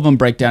 Yeah, all of them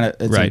break down at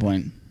some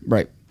point.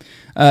 Right.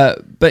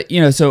 But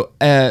so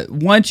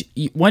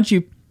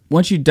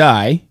once you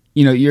die,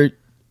 you're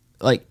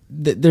like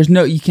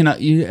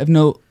you have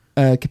no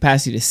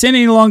capacity to sin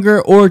any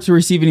longer or to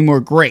receive any more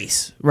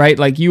grace, right?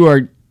 Like you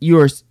are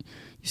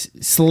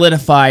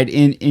solidified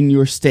in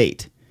your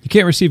state. You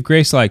can't receive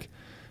grace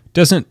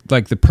doesn't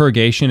the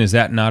purgation, is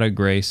that not a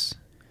grace?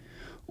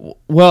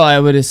 Well, I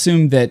would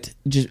assume that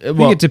I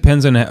think it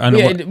depends on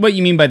what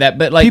you mean by that,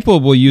 but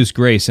people will use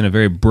grace in a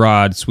very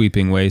broad,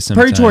 sweeping way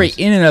sometimes. Purgatory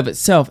in and of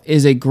itself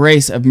is a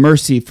grace of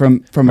mercy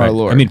from our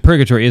Lord. I mean,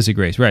 purgatory is a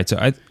grace, right? So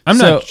I'm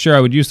not sure I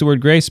would use the word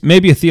grace.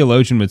 Maybe a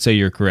theologian would say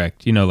you're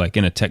correct, like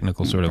in a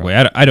technical sort of way.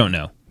 I don't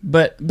know.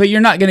 But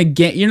you're not going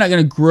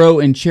to grow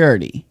in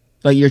charity.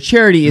 Like your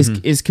charity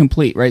is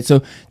complete, right?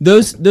 So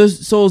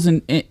those souls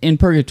in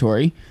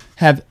purgatory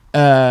have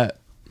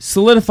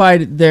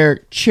solidified their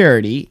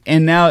charity,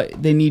 and now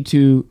they need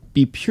to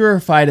be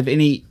purified of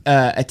any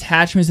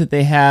attachments that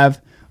they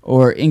have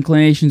or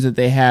inclinations that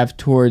they have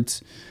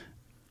towards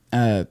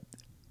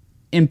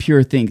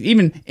impure things,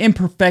 even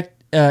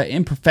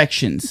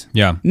imperfections.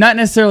 Yeah. Not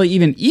necessarily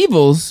even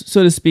evils,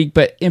 so to speak,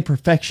 but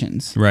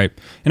imperfections. Right.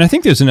 And I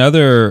think there's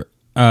another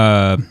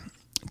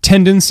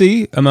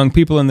tendency among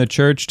people in the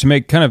church to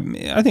make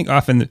I think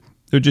often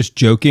they're just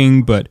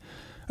joking, but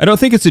I don't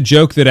think it's a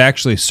joke that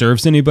actually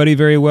serves anybody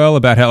very well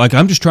about how,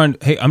 I'm just trying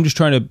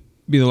to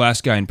be the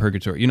last guy in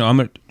purgatory.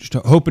 I'm just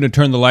hoping to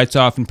turn the lights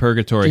off in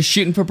purgatory. Just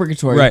shooting for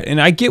purgatory. Right. And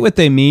I get what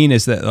they mean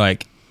is that,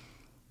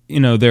 they're, I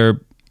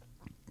don't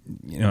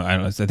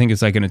know, I think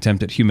it's like an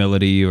attempt at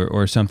humility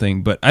or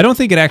something, but I don't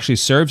think it actually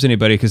serves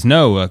anybody because,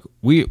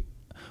 we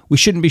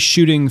shouldn't be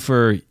shooting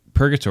for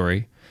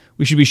purgatory.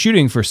 We should be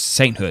shooting for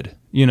sainthood.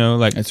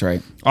 That's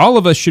right. All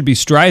of us should be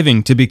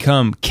striving to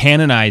become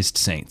canonized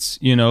saints,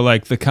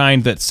 like the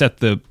kind that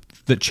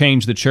that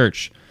changed the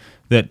church,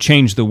 that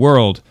changed the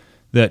world,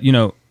 that,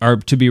 are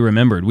to be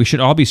remembered. We should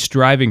all be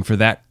striving for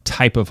that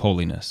type of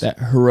holiness. That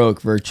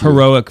heroic virtue.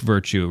 Heroic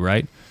virtue,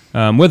 right?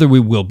 Whether we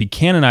will be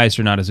canonized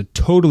or not is a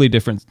totally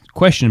different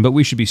question, but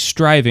we should be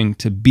striving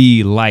to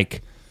be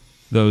like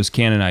those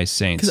canonized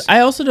saints. Because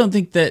I also don't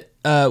think that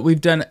we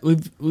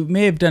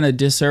may have done a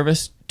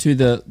disservice to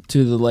the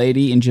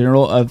laity in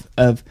general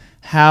of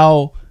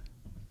how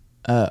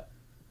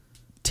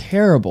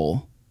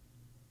terrible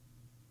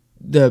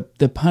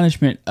the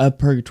punishment of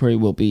purgatory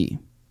will be.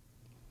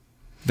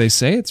 They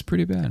say it's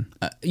pretty bad.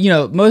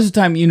 Most of the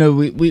time,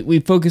 we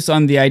focus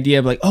on the idea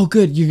of oh,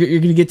 good, you're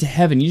going to get to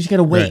heaven. You just got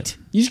to wait. Right.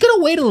 You just got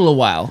to wait a little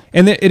while.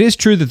 And it is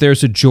true that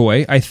there's a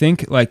joy, I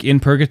think, in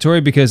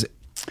purgatory because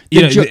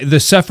the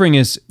suffering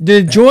is...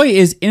 The joy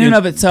is in and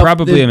of itself...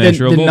 Probably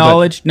immeasurable. The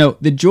knowledge... No,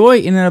 the joy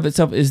in and of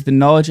itself is the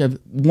knowledge of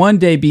one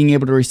day being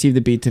able to receive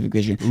the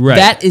beatification. Right.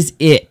 That is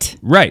it.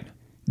 Right.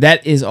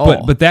 That is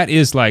all. But that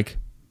is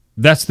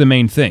that's the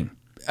main thing.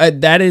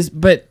 That is...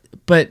 But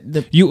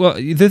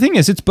the thing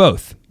is, it's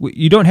both.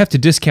 You don't have to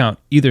discount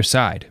either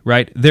side,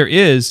 right? There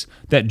is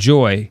that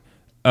joy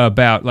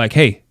about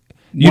hey,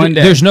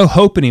 there's no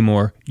hope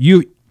anymore.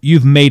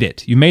 You've made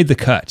it. You made the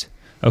cut.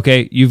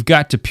 Okay, you've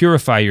got to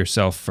purify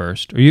yourself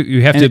first, or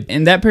you have to.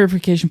 And that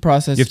purification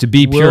process, you have to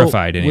be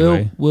purified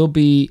anyway. Will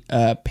be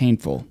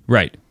painful.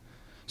 Right.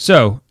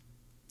 So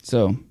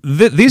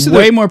these are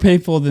way more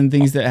painful than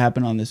things that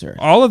happen on this earth.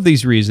 All of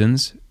these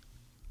reasons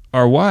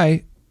are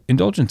why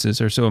indulgences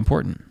are so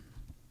important.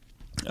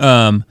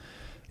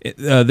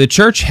 The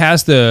church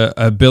has the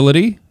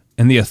ability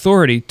and the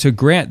authority to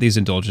grant these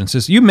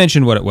indulgences. You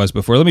mentioned what it was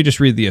before. Let me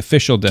just read the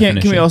official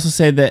definition. Can we also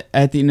say that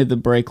at the end of the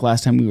break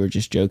last time we were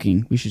just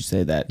joking? We should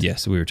say that.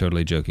 Yes, we were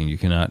totally joking. You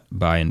cannot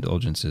buy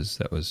indulgences.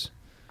 That was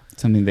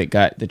something that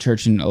got the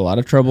church in a lot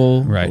of trouble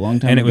a long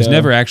time ago. And it was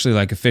never actually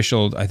like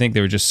official. I think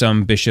there were just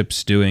some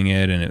bishops doing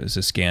it, and it was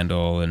a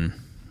scandal, and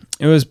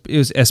it was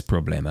es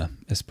problema.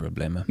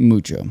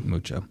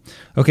 Mucho.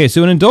 Okay,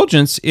 so an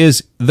indulgence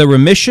is the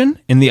remission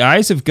in the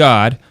eyes of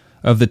God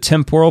of the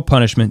temporal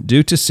punishment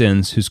due to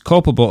sins whose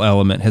culpable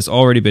element has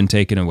already been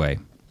taken away.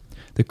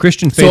 The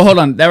Christian faith... So hold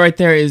on, that right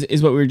there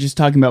is what we were just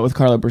talking about with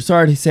Carlo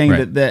Broussard. He's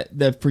saying that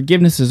the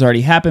forgiveness has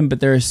already happened,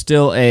 but there is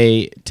still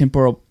a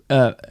temporal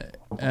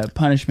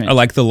punishment. I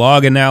like the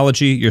log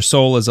analogy. Your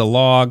soul is a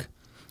log.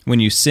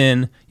 When you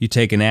sin, you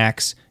take an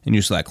axe and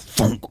you just like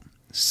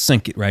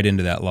sink it right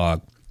into that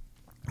log.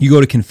 You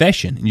go to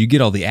confession and you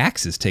get all the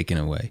axes taken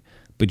away,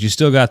 but you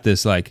still got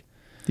this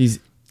these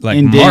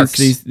marks.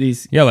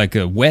 These like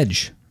a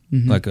wedge,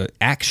 like a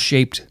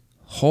axe-shaped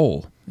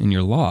hole in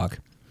your log.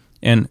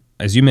 And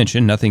as you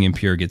mentioned, nothing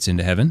impure gets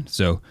into heaven.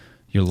 So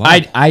your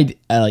log. I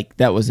like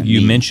that wasn't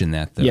you me. mentioned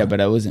that though. Yeah,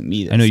 but I wasn't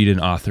me. I know you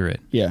didn't author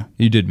it. Yeah,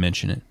 you did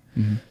mention it.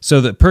 Mm-hmm.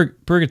 So the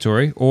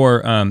purgatory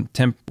or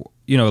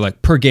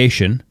like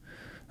purgation,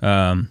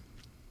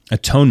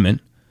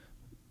 atonement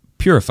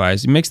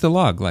purifies. It makes the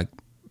log like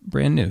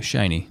brand new,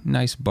 shiny,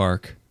 nice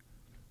bark,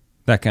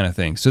 that kind of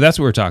thing. So that's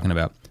what we're talking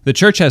about. The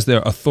church has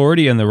the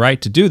authority and the right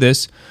to do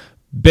this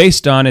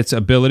based on its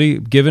ability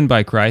given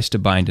by Christ to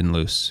bind and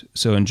loose.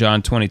 So in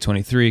John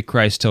 20:23,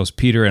 Christ tells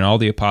Peter and all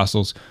the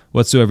apostles,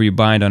 whatsoever you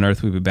bind on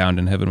earth will be bound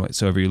in heaven,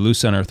 whatsoever you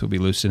loose on earth will be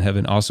loosed in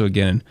heaven. Also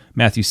again in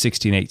Matthew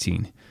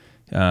 16:18,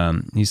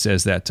 he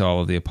says that to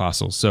all of the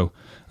apostles. So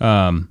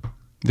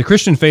the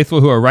Christian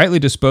faithful who are rightly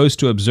disposed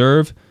to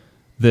observe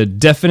the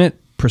definite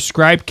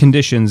prescribed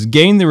conditions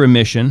gain the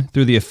remission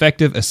through the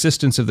effective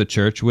assistance of the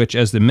church, which,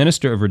 as the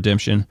minister of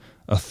redemption,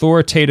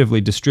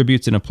 authoritatively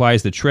distributes and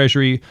applies the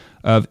treasury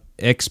of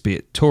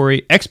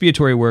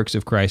expiatory works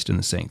of Christ and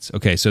the saints.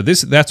 Okay, so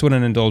that's what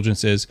an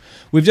indulgence is.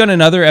 We've done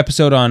another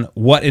episode on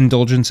what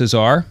indulgences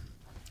are.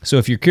 So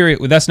if you're curious,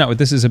 well, that's not what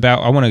this is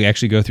about. I want to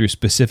actually go through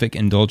specific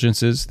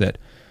indulgences that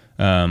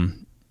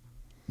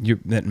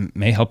that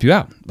may help you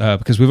out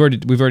because we've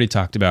already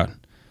talked about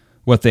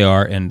what they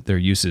are and their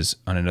uses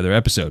on another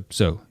episode.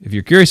 So if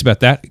you're curious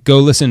about that, go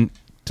listen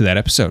to that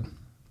episode.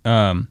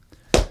 I've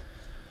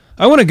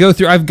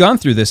gone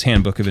through this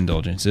handbook of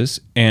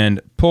indulgences and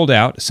pulled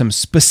out some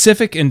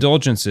specific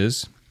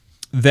indulgences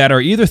that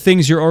are either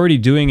things you're already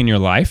doing in your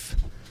life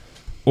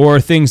or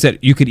things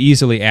that you could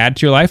easily add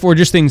to your life or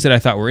just things that I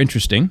thought were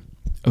interesting.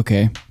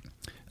 Okay.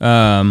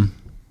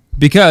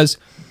 Because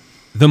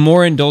the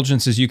more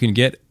indulgences you can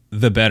get,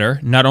 the better,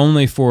 not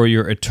only for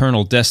your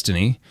eternal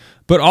destiny,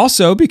 but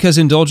also because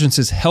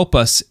indulgences help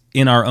us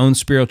in our own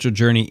spiritual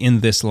journey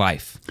in this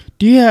life.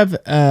 Do you have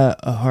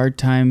a hard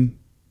time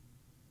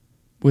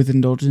with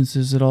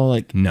indulgences at all?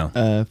 Like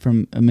no,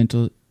 from a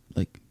mental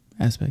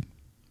aspect.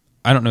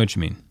 I don't know what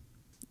you mean.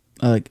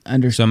 So I'm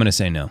going to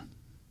say no.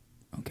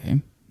 Okay,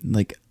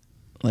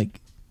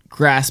 like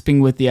grasping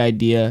with the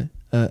idea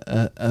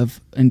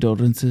of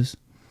indulgences.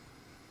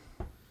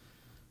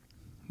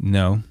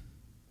 No,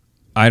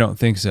 I don't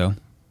think so.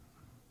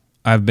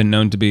 I've been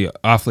known to be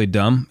awfully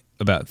dumb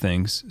about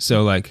things.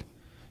 So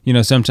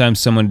sometimes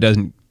someone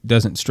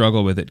doesn't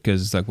struggle with it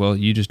because it's like, well,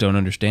 you just don't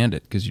understand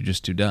it because you're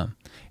just too dumb.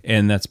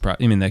 And that's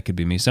that could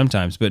be me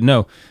sometimes. But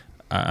no,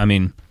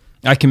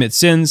 I commit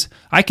sins.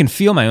 I can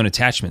feel my own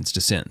attachments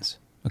to sins.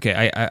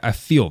 Okay, I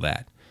feel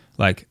that.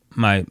 Like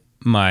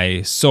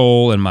my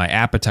soul and my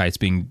appetites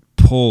being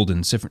pulled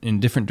in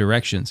different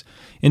directions.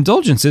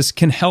 Indulgences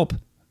can help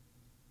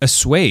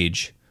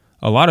assuage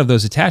a lot of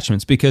those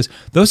attachments because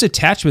those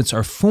attachments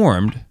are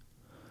formed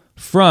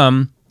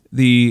from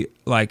the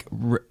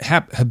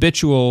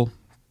habitual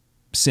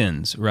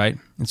sins, right?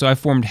 And so I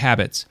formed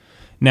habits.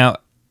 Now,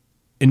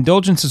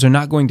 indulgences are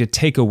not going to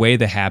take away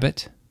the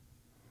habit,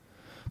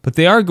 but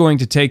they are going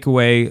to take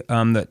away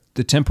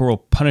the temporal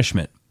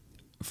punishment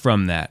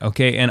from that,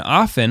 okay? And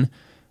often,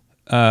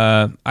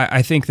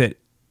 I think that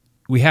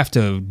we have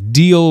to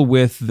deal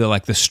with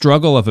the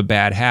struggle of a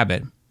bad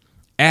habit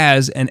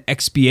as an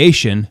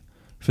expiation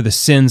for the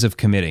sins of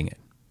committing it.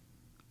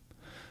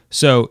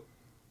 So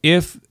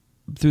if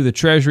through the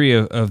treasury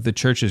of the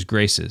church's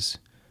graces,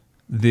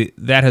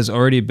 that has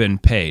already been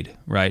paid,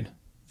 right,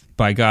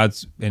 by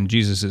God's and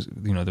Jesus'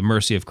 the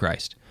mercy of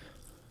Christ,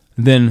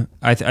 then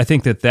I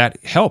think that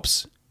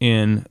helps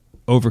in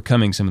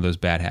overcoming some of those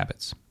bad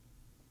habits.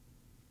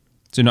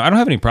 So no, I don't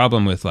have any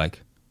problem with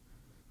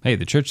hey,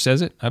 the church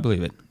says it, I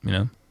believe it,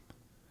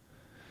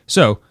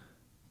 So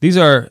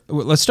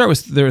let's start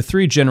with, there are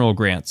 3 general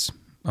grants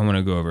I want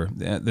to go over.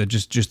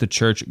 Just the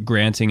church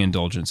granting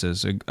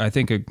indulgences. I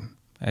think I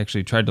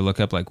actually tried to look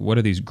up what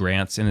are these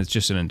grants, and it's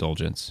just an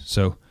indulgence.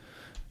 So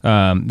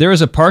there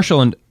is a partial,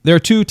 and there are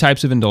 2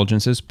 types of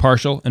indulgences: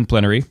 partial and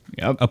plenary.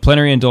 Yep. A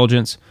plenary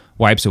indulgence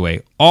wipes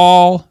away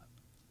all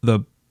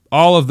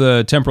all of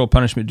the temporal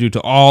punishment due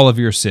to all of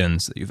your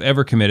sins that you've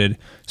ever committed,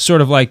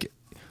 sort of like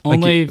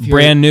Only if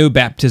brand new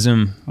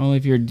baptism. Only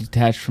if you're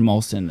detached from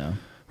all sin, though.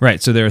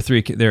 Right. So there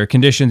are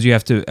conditions. You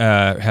have to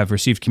have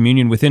received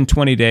communion within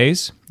 20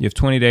 days. You have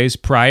 20 days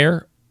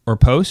prior or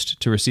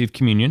post to receive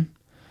communion.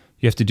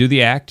 You have to do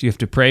the act. You have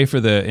to pray for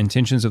the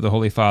intentions of the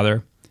Holy Father.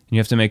 And you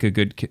have to make a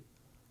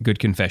good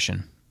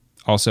confession,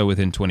 also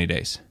within 20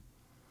 days.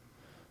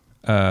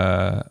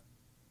 And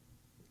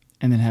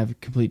then have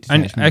complete I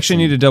detachment. actually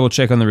need to double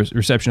check on the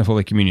reception of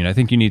Holy Communion. I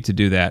think you need to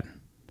do that.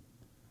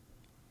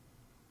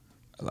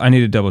 I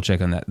need to double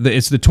check on that.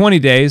 It's the 20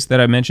 days that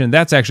I mentioned.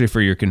 That's actually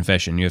for your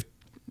confession. You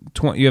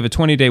have a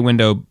 20-day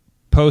window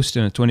post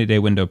and a 20-day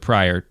window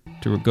prior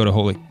to go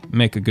to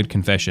make a good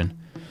confession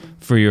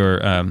for your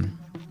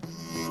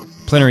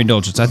plenary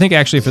indulgence. I think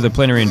actually for the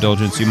plenary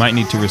indulgence, you might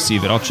need to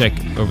receive it. I'll check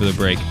over the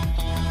break,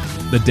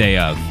 the day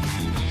of,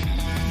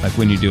 like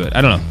when you do it.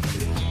 I don't know.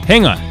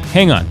 Hang on.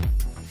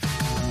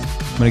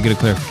 I'm going to get a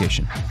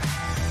clarification.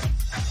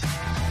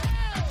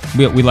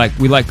 We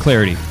like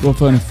clarity. We'll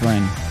phone a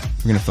friend.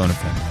 We're going to phone a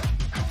friend.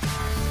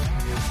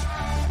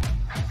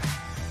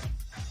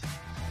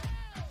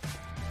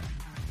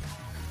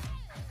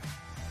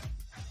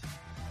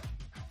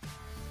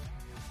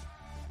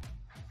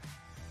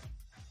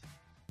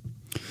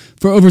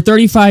 For over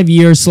 35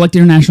 years, Select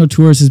International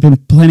Tours has been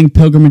planning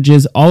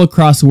pilgrimages all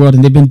across the world,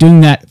 and they've been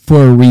doing that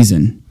for a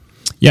reason.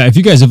 Yeah, if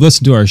you guys have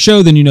listened to our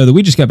show, then you know that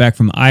we just got back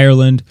from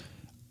Ireland.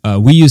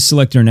 We used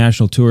Select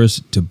International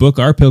Tours to book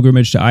our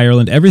pilgrimage to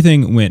Ireland.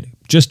 Everything went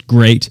just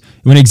great.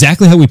 It went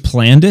exactly how we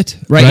planned it.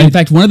 Right. In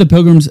fact, one of the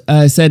pilgrims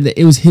said that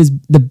it was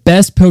the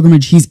best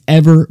pilgrimage he's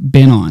ever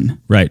been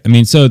on. Right. I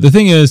mean, so the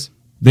thing is,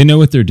 they know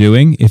what they're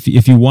doing. If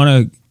you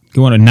want to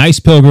go on a nice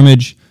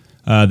pilgrimage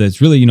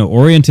that's really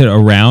oriented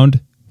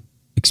around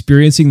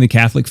experiencing the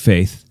Catholic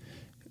faith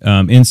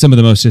in some of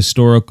the most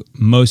historic,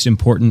 most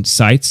important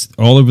sites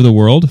all over the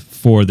world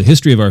for the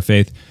history of our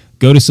faith,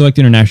 go to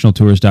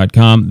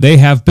selectinternationaltours.com. They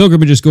have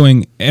pilgrimages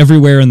going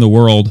everywhere in the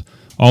world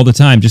all the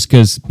time just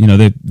because,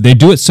 they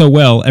do it so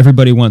well,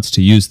 everybody wants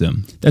to use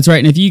them. That's right.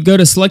 And if you go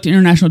to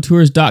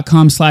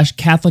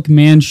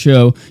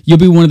selectinternationaltours.com/CatholicManShow, you'll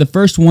be one of the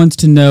first ones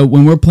to know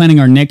when we're planning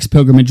our next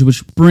pilgrimage, which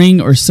spring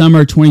or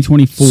summer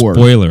 2024.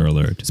 Spoiler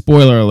alert.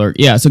 Spoiler alert.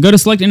 Yeah. So go to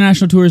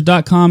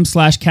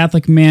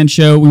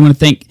selectinternationaltours.com/CatholicManShow. We want to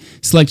thank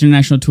Select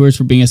International Tours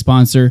for being a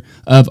sponsor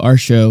of our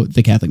show,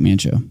 The Catholic Man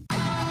Show.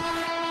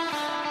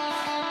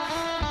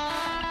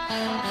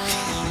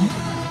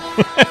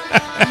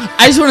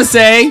 I just want to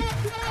say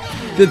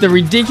that the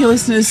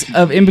ridiculousness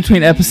of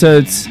in-between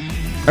episodes,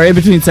 or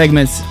in-between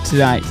segments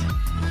tonight,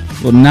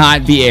 will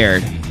not be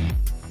aired.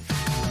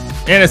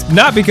 And it's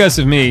not because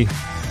of me,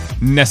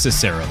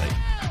 necessarily.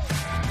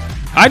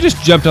 I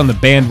just jumped on the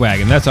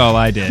bandwagon, that's all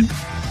I did.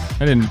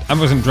 I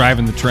wasn't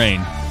driving the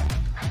train.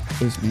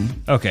 It was me.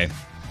 Okay.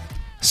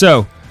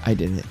 So, I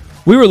did it.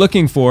 we were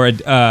looking for,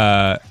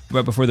 right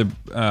before the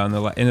end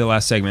of the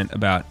last segment,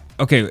 about,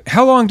 okay,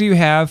 how long do you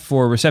have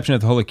for reception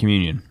of the Holy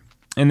Communion?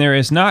 And there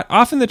is not,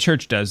 often the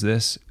church does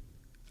this,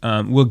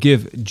 will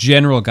give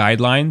general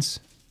guidelines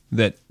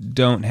that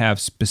don't have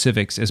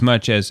specifics as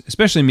much as,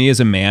 especially me as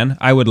a man,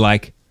 I would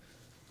like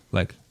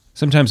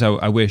sometimes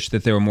I wish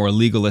that there were more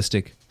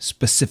legalistic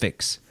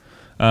specifics.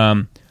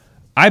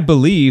 I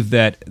believe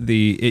that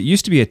it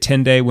used to be a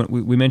 10-day, when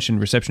we mentioned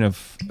reception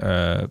of,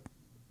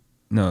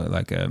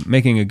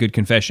 making a good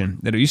confession,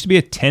 that it used to be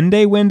a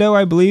 10-day window,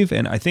 I believe,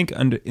 and I think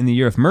in the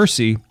year of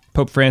mercy,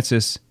 Pope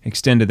Francis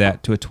extended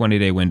that to a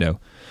 20-day window.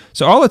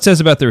 So all it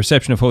says about the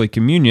reception of Holy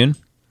Communion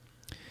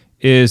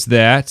is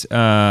that,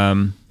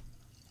 I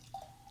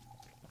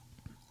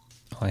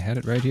had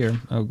it right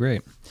here. Oh,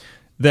 great.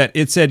 That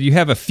it said you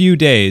have a few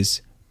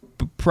days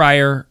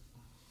prior,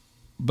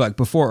 like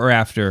before or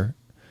after,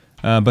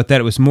 but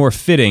that it was more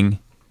fitting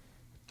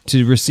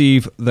to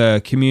receive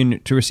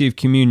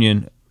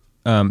communion.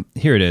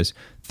 Here it is.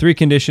 3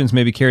 conditions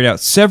may be carried out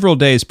several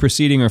days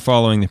preceding or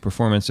following the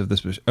performance of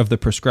the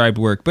prescribed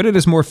work, but it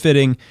is more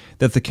fitting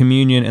that the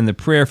communion and the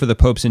prayer for the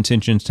Pope's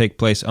intentions take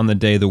place on the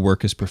day the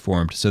work is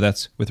performed. So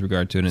that's with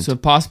regard to it. So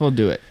if possible,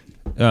 do it.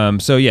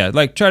 So yeah,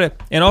 try to,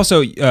 and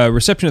also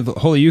reception of the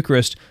Holy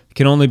Eucharist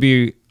can only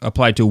be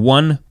applied to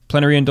one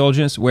plenary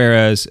indulgence,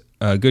 whereas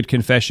a good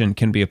confession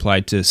can be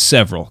applied to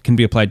several, can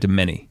be applied to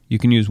many. You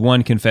can use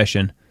one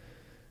confession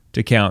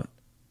to count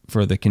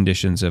for the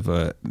conditions of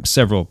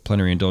several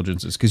plenary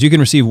indulgences, because you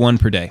can receive one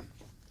per day.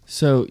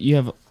 So you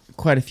have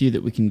quite a few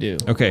that we can do.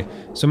 Okay,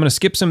 so I'm going to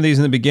skip some of these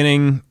in the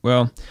beginning.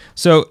 Well,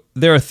 so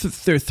there are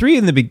 3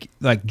 in the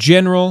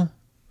general.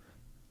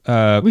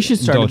 We should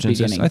start at the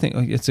indulgences. beginning. I think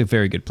it's a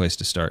very good place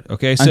to start.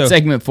 Okay, On so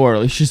segment 4,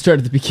 we should start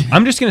at the beginning.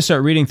 I'm just going to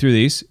start reading through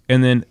these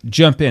and then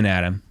jump in,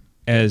 Adam,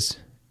 as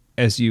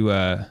you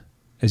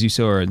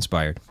so are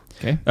inspired.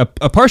 Okay.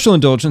 A partial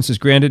indulgence is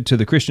granted to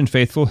the Christian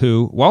faithful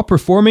who, while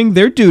performing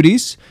their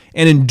duties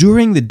and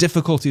enduring the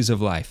difficulties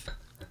of life,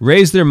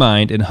 raise their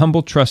mind in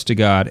humble trust to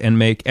God and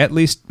make, at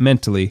least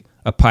mentally,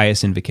 a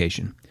pious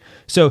invocation.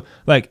 So,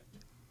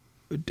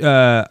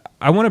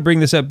 I want to bring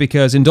this up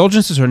because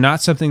indulgences are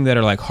not something that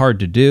are like hard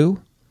to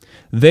do.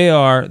 They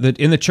are that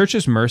in the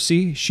church's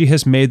mercy, she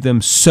has made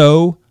them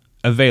so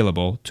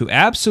available to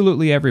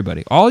absolutely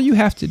everybody. All you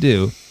have to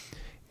do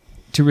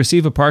to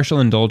receive a partial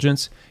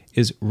indulgence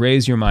is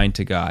raise your mind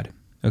to God.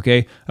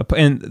 Okay,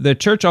 and the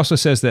church also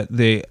says that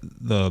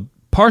the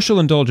partial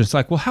indulgence,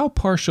 like, well, how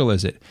partial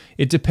is it?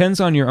 It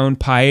depends on your own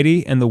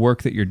piety and the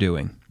work that you're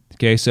doing.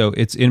 Okay, so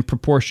it's in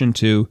proportion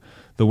to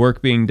the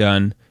work being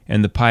done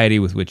and the piety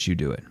with which you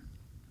do it.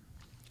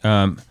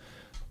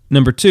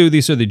 Number 2,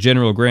 these are the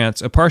general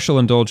grants. A partial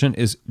indulgence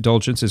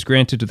is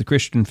granted to the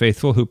Christian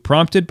faithful who,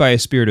 prompted by a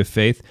spirit of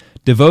faith,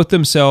 devote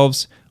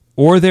themselves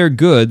or their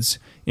goods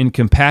in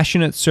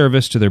compassionate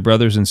service to their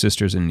brothers and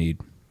sisters in need.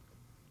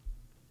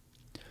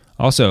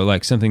 Also,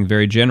 like something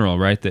very general,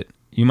 right, that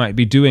you might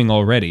be doing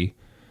already.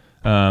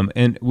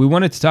 And we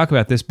wanted to talk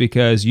about this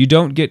because you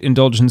don't get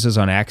indulgences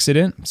on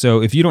accident.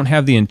 So if you don't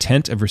have the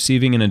intent of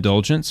receiving an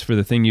indulgence for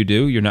the thing you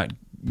do, you're not,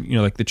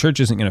 like the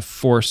church isn't going to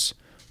force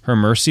her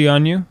mercy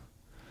on you.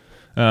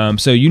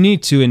 So you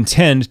need to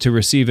intend to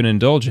receive an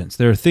indulgence.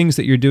 There are things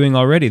that you're doing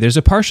already. There's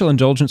a partial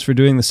indulgence for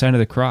doing the sign of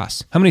the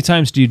cross. How many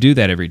times do you do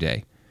that every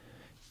day?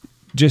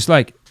 Just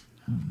like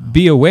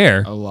be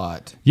aware. A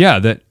lot. Yeah,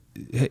 that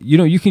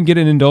you can get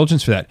an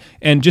indulgence for that.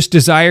 And just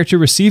desire to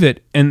receive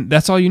it, and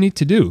that's all you need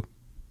to do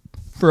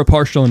for a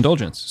partial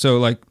indulgence. So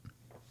like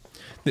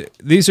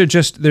there's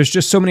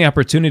just so many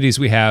opportunities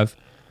we have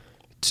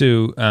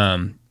to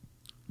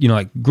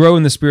like grow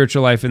in the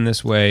spiritual life in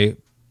this way.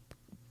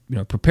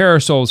 Prepare our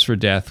souls for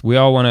death. We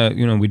all want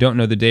to, we don't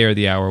know the day or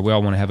the hour. We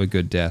all want to have a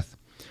good death.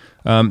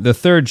 The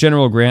third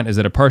general grant is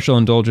that a partial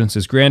indulgence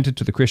is granted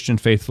to the Christian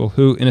faithful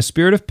who, in a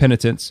spirit of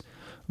penitence,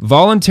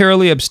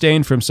 voluntarily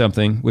abstain from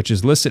something which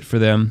is licit for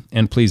them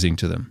and pleasing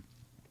to them.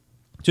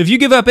 So if you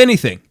give up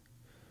anything,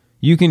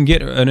 you can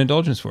get an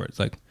indulgence for it. It's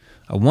like,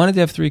 I wanted to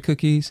have 3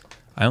 cookies.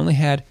 I only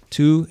had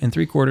 2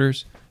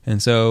 3/4,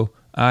 and so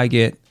I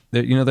get,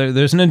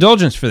 there's an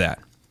indulgence for that.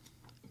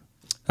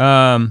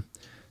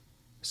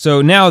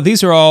 So now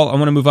these are all, I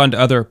want to move on to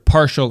other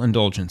partial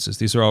indulgences.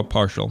 These are all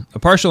partial. A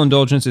partial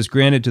indulgence is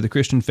granted to the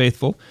Christian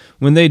faithful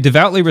when they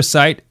devoutly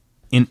recite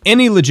in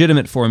any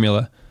legitimate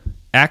formula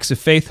acts of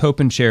faith, hope,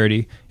 and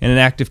charity, and an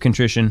act of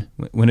contrition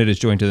when it is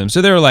joined to them.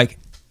 So there are like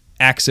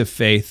acts of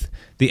faith,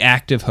 the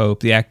act of hope,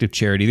 the act of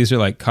charity. These are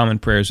like common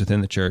prayers within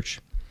the church.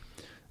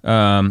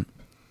 And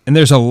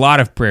there's a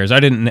lot of prayers. I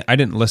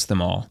didn't list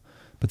them all,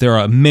 but there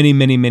are many,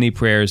 many, many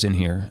prayers in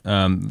here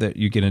that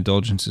you get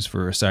indulgences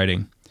for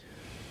reciting.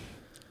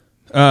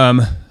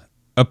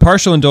 A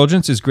partial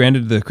indulgence is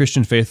granted to the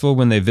Christian faithful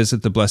when they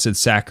visit the Blessed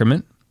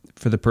Sacrament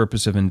for the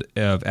purpose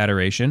of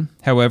adoration.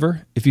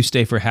 However, if you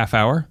stay for a half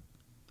hour,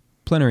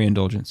 plenary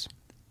indulgence.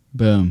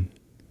 Boom.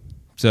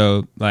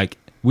 So, like,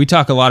 we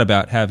talk a lot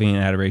about having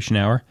an adoration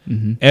hour.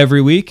 Mm-hmm.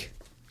 Every week,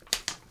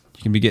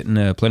 you can be getting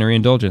a plenary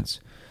indulgence.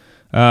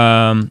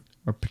 Or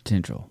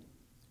potential.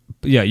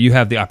 Yeah, you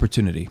have the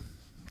opportunity.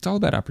 It's all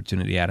about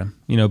opportunity, Adam.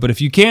 But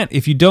if you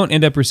don't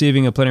end up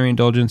receiving a plenary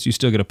indulgence, you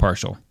still get a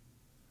partial.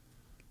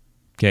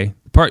 Okay,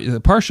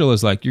 the partial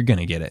is like you're going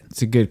to get it.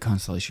 It's a good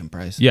consolation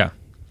prize. Yeah.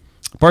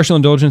 Partial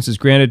indulgence is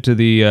granted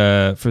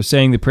to for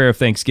saying the prayer of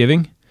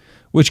thanksgiving,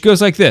 which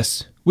goes like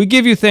this: We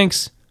give you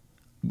thanks.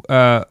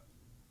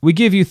 We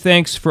give you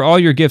thanks for all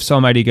your gifts,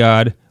 Almighty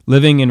God,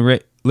 living and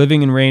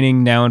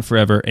reigning now and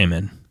forever.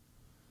 Amen.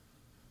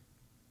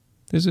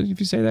 If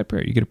you say that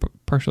prayer, you get a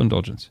partial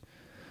indulgence.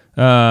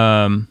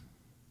 There's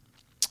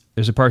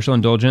a partial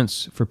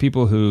indulgence for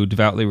people who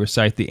devoutly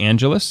recite the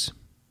Angelus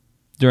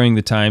during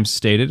the times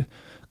stated.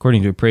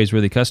 According to a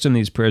praiseworthy custom,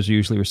 these prayers are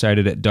usually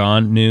recited at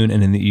dawn, noon,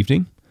 and in the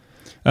evening.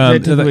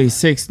 Typically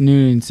 6,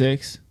 noon, and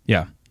 6.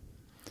 Yeah.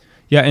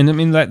 Yeah, and I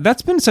mean,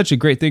 that's been such a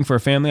great thing for a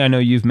family. I know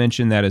you've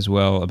mentioned that as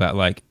well, about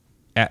like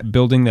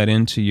building that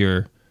into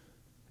your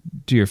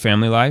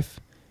family life.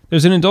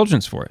 There's an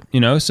indulgence for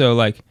it, so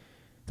like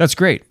that's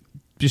great.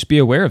 Just be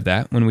aware of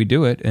that when we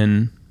do it.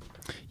 And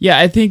yeah,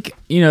 I think,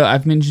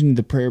 I've mentioned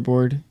the prayer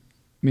board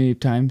many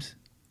times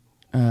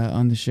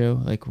on the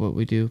show, like what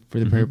we do for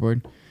the prayer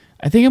board.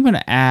 I think I'm going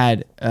to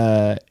add,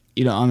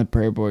 on the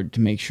prayer board to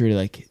make sure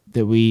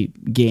that we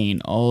gain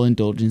all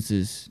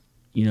indulgences,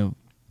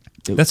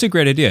 that's a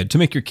great idea, to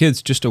make your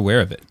kids just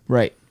aware of it.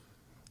 Right.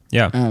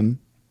 Yeah.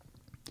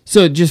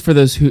 So just for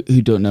those who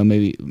don't know,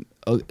 maybe,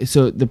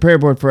 so the prayer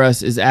board for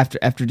us is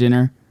after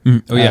dinner.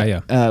 Oh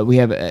yeah. We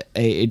have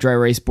a dry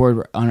erase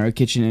board on our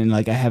kitchen, and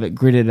I have it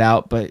gridded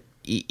out, but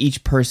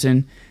each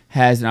person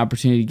has an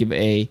opportunity to give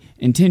a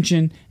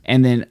intention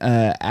and then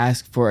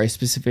ask for a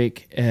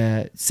specific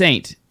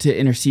saint to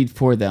intercede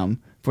for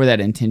them for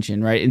that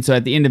intention, right? And so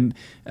at the end of,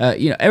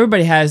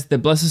 everybody has the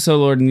bless us, O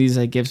Lord, and these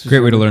gifts. Great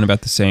way to learn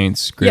about the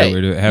saints. Great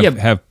way to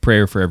have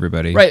prayer for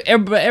everybody. Right.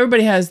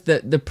 Everybody has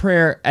the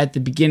prayer at the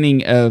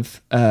beginning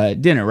of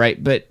dinner,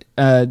 right? But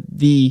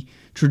the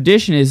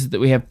tradition is that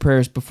we have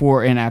prayers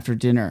before and after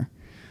dinner.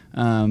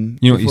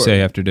 What you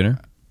say after dinner?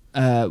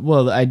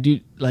 Well, I do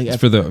it's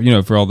for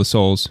the for all the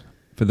souls,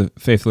 for the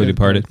faithfully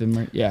departed.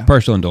 Yeah.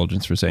 Partial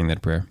indulgence for saying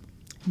that prayer.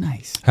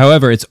 Nice.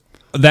 However, it's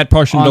that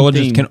partial On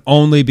indulgence theme. can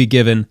only be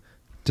given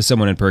to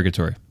someone in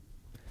purgatory.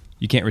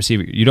 You can't receive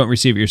it. You don't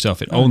receive it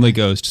yourself. It only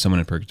goes to someone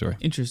in purgatory.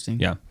 Interesting.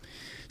 Yeah.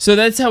 So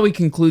that's how we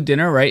conclude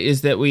dinner, right?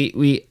 Is that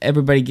we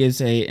everybody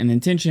gives an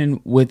intention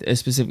with a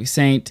specific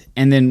saint,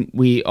 and then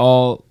we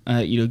all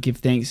give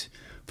thanks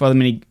for all the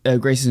many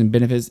graces and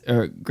benefits,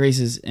 or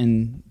graces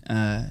and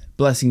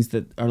blessings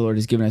that our Lord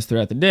has given us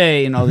throughout the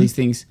day, and all these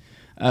things.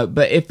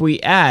 But if we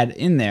add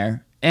in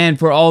there, and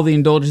for all the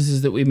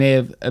indulgences that we may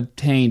have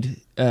obtained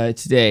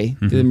today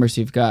through the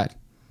mercy of God,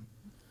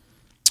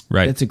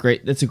 Right. That's a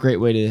great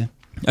way to.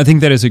 I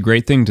think that is a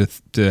great thing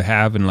to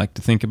have and like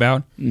to think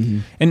about. Mm-hmm.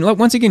 And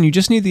once again, you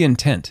just need the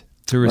intent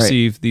to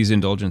receive these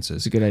indulgences.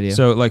 It's a good idea.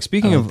 So, like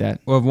speaking I of like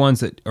that. of ones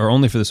that are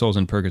only for the souls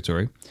in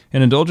purgatory,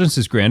 an indulgence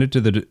is granted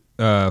to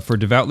the for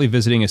devoutly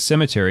visiting a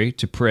cemetery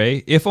to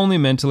pray, if only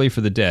mentally,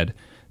 for the dead.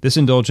 This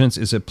indulgence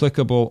is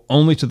applicable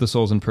only to the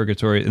souls in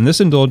purgatory, and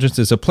this indulgence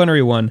is a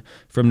plenary one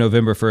from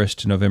November 1st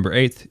to November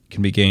 8th. It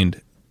can be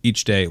gained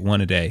each day, one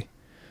a day.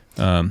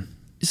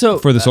 So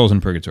For the souls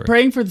in purgatory.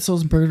 praying for the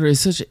souls in purgatory is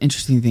such an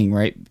interesting thing,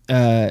 right?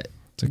 okay.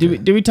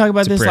 Did we talk about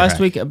It's a this prayer last hack.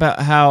 week about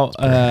how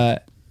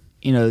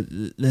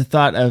the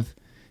thought of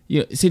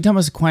St.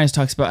 Thomas Aquinas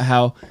talks about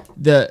how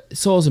the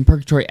souls in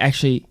purgatory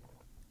actually,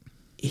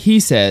 he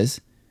says,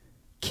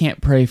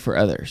 can't pray for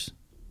others.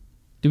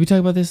 Did we talk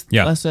about this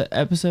last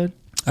episode?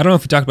 I don't know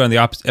if we talked about it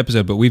in the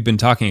episode, but we've been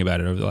talking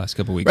about it over the last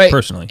couple of weeks, Right.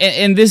 personally.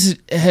 And this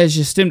has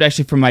just stemmed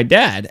actually from my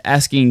dad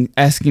asking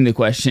the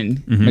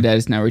question. Mm-hmm. My dad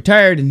is now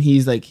retired, and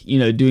he's like,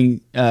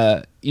 doing,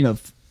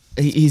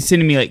 he's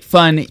sending me like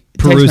fun text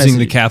Perusing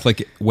the messages.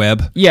 Catholic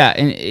web. Yeah,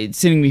 and it's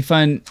sending me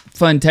fun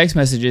text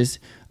messages.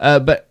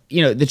 But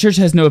the church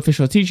has no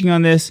official teaching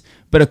on this.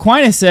 But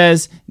Aquinas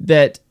says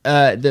that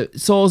the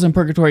souls in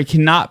purgatory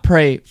cannot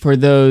pray for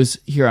those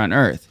here on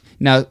earth.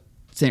 Now,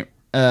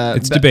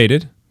 It's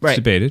debated. Right.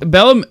 It's debated.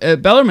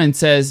 Bellarmine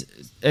says,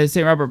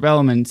 St. Robert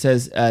Bellarmine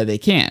says they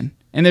can.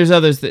 And there's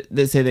others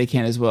that say they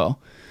can as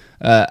well.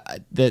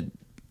 That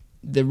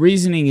the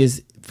reasoning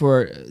is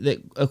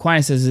that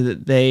Aquinas says is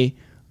that they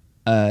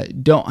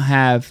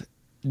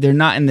they're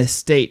not in the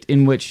state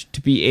in which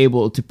to be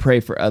able to pray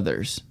for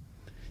others.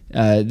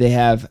 They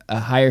have a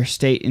higher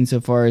state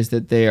insofar as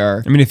that they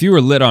are. I mean, if you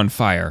were lit on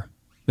fire,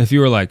 if you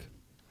were like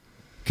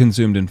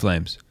consumed in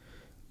flames,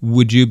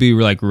 would you be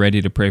like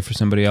ready to pray for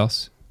somebody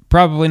else?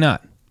 Probably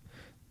not.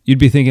 You'd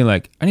be thinking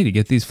like, I need to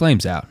get these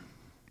flames out.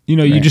 You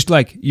Right. just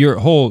like your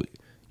whole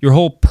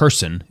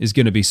person is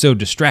going to be so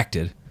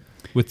distracted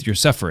with your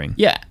suffering.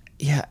 Yeah,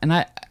 and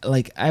I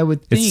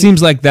would think It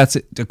seems like that's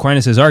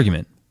Aquinas'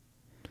 argument.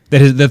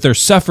 That their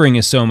suffering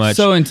is so much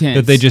So intense.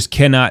 that they just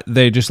cannot.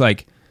 They just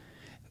like.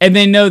 And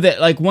they know that,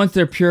 like, once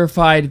they're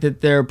purified, that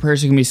their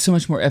prayers are going to be so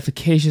much more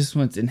efficacious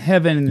once in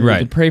heaven, and Right.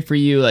 to pray for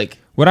you, like...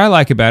 What I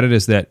like about it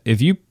is that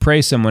if you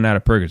pray someone out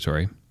of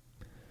purgatory,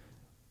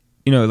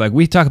 like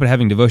we talk about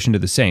having devotion to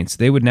the saints,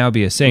 they would now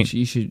be a saint.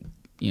 You should,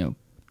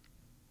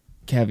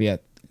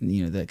 caveat,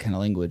 that kind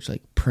of language,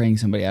 like praying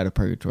somebody out of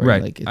purgatory.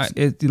 Right. Like,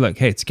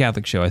 Hey, it's a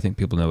Catholic show. I think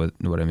people know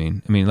what I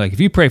mean. I mean, like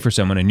if you pray for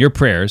someone and your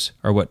prayers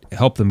are what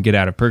help them get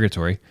out of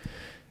purgatory,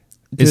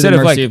 through instead the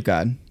of mercy like of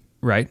God.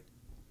 right,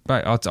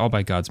 it's all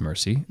by God's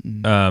mercy.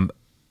 Mm-hmm.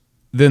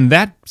 Then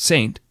that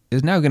saint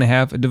is now going to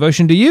have a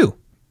devotion to you.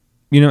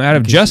 Out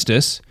of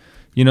justice.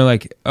 You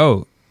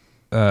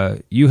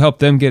help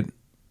them get,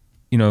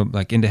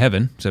 like into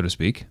heaven, so to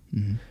speak.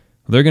 Mm-hmm.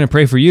 They're going to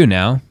pray for you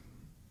now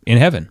in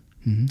heaven.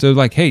 Mm-hmm. So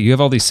like, hey, you have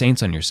all these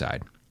saints on your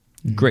side.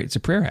 Great. It's a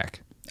prayer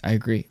hack. I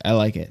agree. I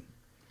like it.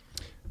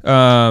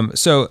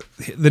 So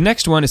the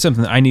next one is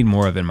something that I need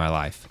more of in my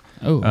life.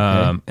 Oh,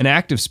 okay. An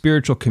act of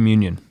spiritual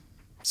communion.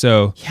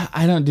 So Yeah,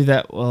 I don't do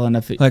that well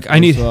enough. I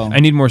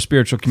need more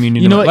spiritual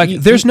communion. You know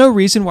what? There's no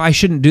reason why I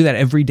shouldn't do that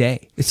every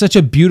day. It's such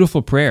a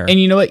beautiful prayer. And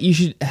you know what? You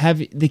should have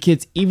the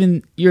kids,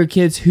 even your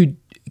kids who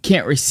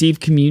can't receive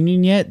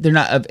communion yet, they're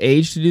not of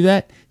age to do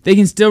that, they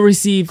can still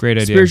receive Great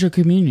idea. spiritual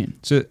communion.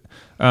 So,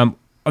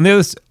 on the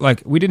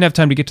other, we didn't have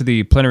time to get to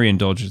the plenary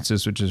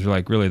indulgences, which is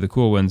like really the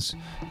cool ones.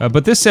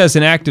 But this says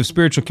an act of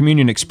spiritual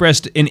communion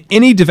expressed in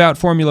any devout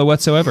formula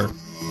whatsoever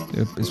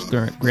is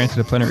granted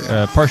a plenary,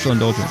 partial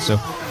indulgence. So,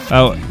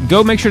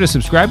 go make sure to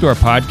subscribe to our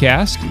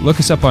podcast. Look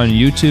us up on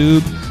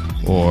YouTube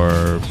or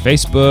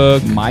Facebook,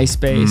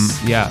 MySpace.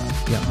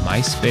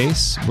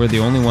 MySpace. We're the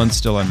only ones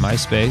still on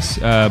MySpace,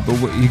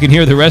 but you can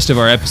hear the rest of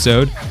our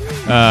episode.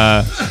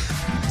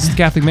 This is the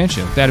Catholic Man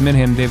Show with Adam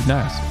Minhan and David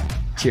Niles.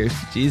 Cheers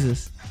to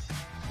Jesus.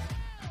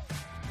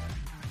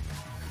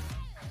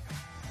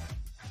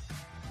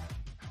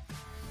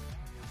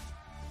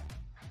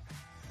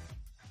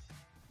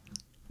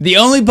 The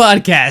only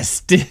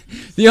podcast,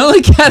 the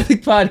only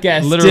Catholic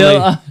podcast Literally.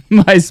 still on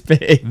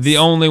MySpace. The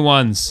only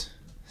ones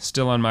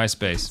still on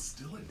MySpace.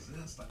 Still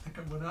exists. I think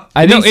I went up.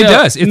 I think It so.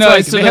 does. It's No, like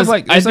it still they have does.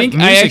 like I there's think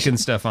like I music actually, and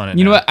stuff on it.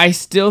 you know now. what? I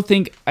still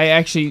think I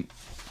actually.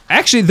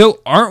 Actually, though,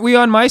 aren't we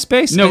on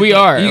MySpace? No, we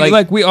are.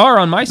 We are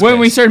on MySpace. When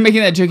we started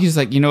making that joke, he's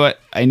like, you know what?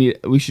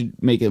 We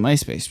should make a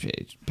MySpace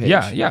page.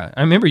 Yeah.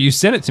 I remember you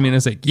sent it to me, and I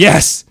was like,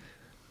 yes,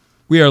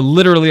 we are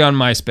literally on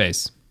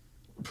MySpace.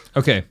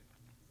 Okay.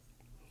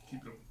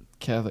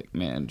 Catholic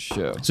Man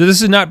Show. So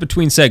this is not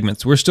between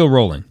segments. We're still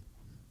rolling.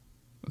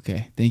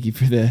 Okay, thank you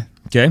for the...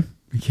 Okay?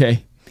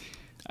 Okay.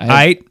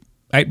 Aight,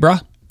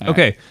 brah.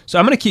 Okay, so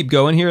I'm going to keep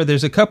going here.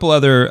 There's a couple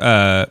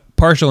other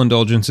partial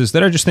indulgences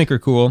that I just think are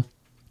cool.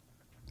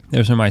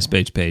 There's our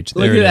MySpace page.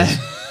 There Look at it is.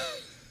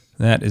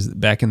 That is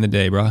back in the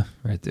day, brah,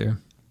 right there.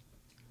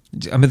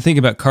 I've been thinking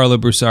about Carlo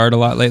Broussard a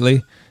lot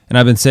lately, and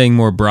I've been saying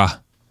more brah.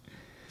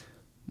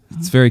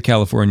 It's very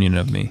Californian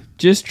of me.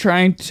 Just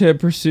trying to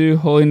pursue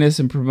holiness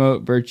and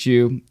promote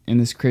virtue in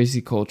this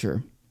crazy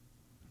culture.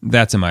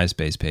 That's a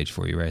MySpace page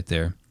for you right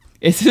there.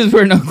 It says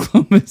we're in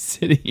Oklahoma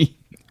City.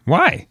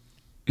 Why?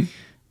 I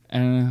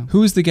don't know.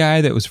 Who's the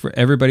guy that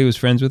everybody was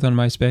friends with on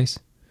MySpace?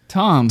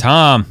 Tom.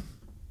 Tom.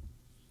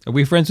 Are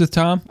we friends with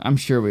Tom? I'm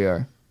sure we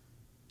are.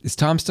 Is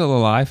Tom still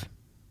alive?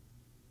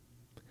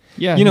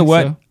 Yeah. You know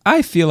what? So.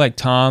 I feel like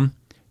Tom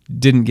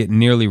didn't get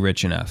nearly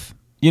rich enough.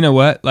 You know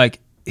what? Like,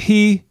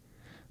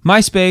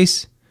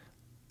 MySpace,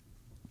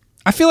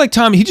 I feel like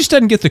Tom, he just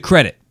doesn't get the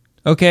credit,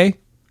 okay?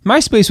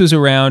 MySpace was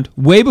around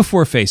way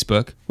before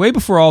Facebook, way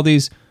before all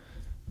these,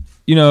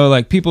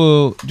 like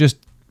people just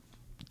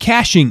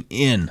cashing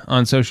in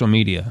on social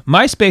media.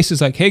 MySpace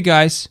is like, hey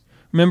guys,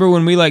 remember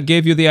when we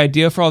gave you the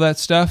idea for all that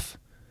stuff?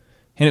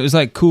 And it was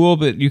cool,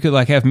 but you could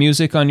have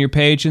music on your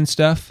page and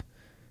stuff.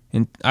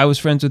 And I was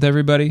friends with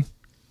everybody.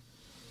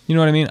 You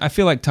know what I mean? I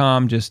feel like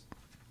Tom just...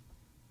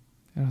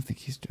 I don't think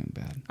he's doing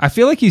bad. I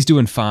feel like he's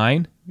doing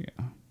fine.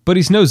 Yeah. But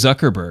he's no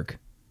Zuckerberg.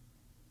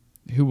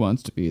 Who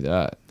wants to be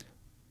that?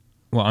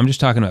 Well, I'm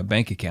just talking about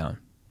bank account.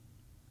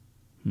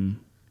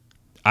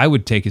 I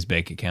would take his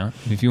bank account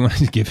if you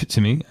wanted to give it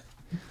to me.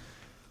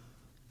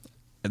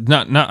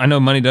 Not. I know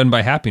money doesn't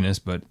buy happiness,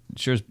 but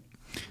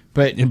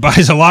but it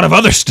buys a lot of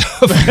other stuff.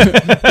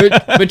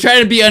 but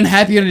trying to be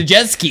unhappy on a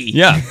jet ski.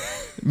 Yeah,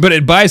 but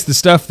it buys the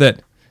stuff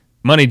that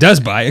money does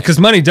buy, because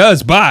money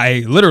does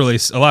buy literally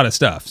a lot of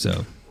stuff.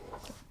 So,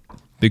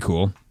 be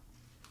cool.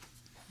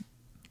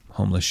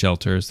 Homeless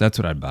shelters. That's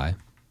what I'd buy.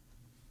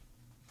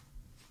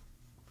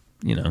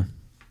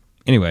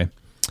 Anyway,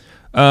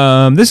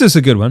 this is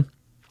a good one.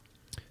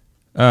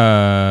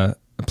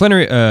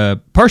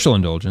 Partial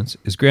indulgence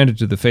is granted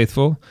to the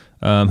faithful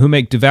who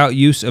make devout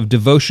use of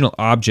devotional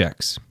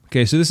objects.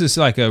 Okay, so this is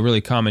a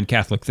really common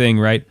Catholic thing,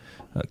 right?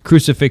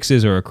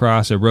 Crucifixes or a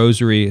cross, a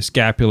rosary, a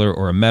scapular,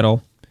 or a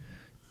medal.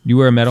 You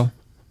wear a medal?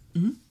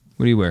 Mm-hmm.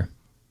 What do you wear?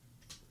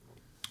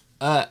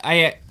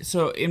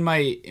 In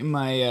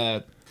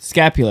my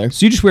scapular.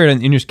 So you just wear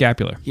it in your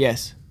scapular?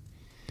 Yes.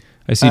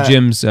 I see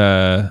Jim's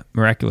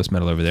miraculous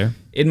medal over there.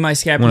 In my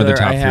scapular, one of the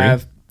top I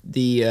have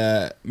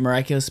the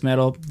miraculous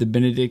medal, the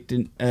Benedict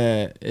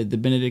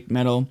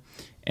medal,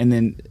 and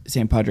then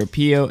San Padre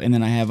Pio. And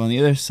then I have on the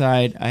other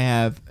side, I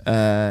have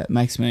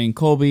Maximilian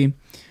Kolbe,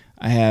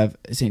 I have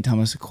St.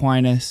 Thomas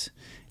Aquinas,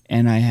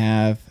 and I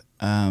have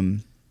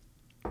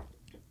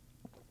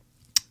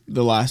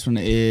the last one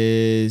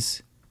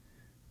is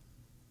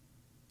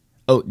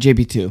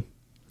JP2.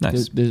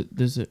 Nice.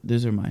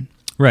 Those are mine.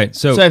 Right.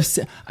 So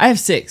I have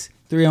 6.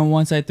 3 on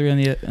one side, 3 on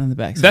the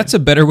back side. That's a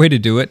better way to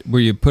do it,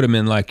 where you put them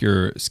in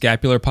your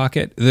scapular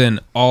pocket than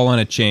all on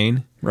a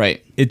chain.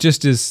 Right. It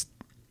just is.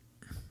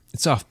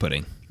 It's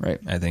off-putting.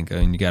 Right. I think,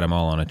 and you got them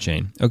all on a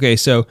chain. Okay,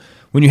 so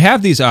when you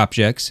have these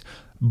objects,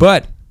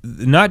 but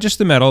not just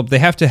the medal, they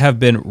have to have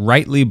been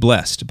rightly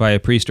blessed by a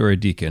priest or a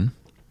deacon.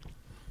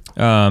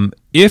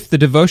 If the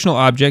devotional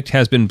object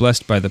has been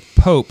blessed by the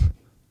Pope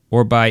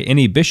or by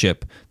any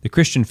bishop, the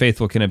Christian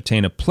faithful can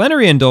obtain a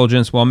plenary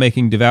indulgence while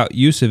making devout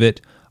use of it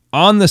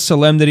on the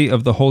solemnity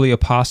of the holy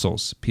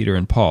apostles, Peter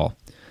and Paul,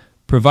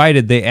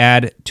 provided they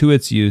add to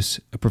its use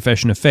a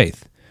profession of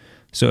faith.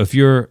 So if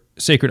your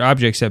sacred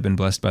objects have been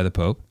blessed by the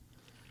Pope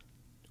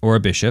or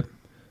a bishop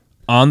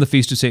on the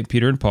feast of St.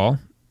 Peter and Paul,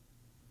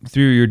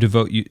 through your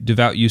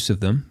devout use of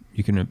them,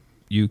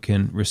 you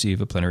can receive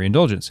a plenary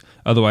indulgence.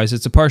 Otherwise,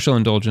 it's a partial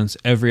indulgence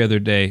every other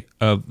day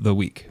of the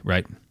week,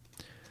 right?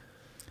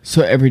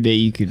 So every day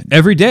you could...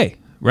 Every day,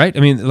 right? I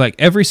mean,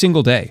 every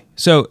single day.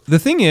 So the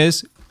thing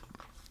is,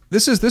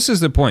 this is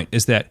the point,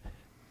 is that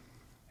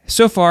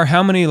so far,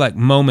 how many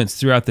moments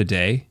throughout the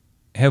day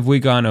have we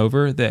gone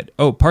over that,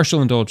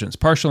 partial indulgence,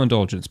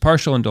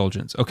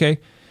 okay?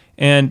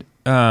 And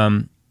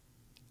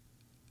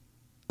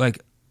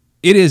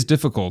it is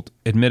difficult,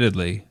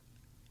 admittedly,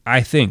 I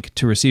think,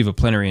 to receive a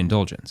plenary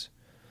indulgence.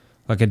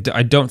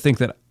 I don't think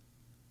that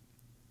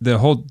the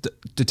whole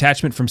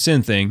detachment from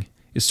sin thing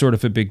is sort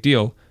of a big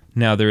deal.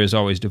 Now, there is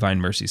always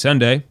Divine Mercy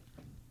Sunday.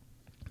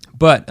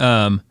 But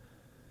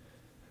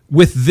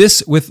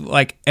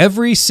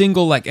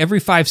every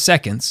 5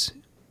 seconds,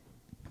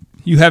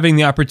 you having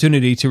the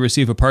opportunity to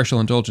receive a partial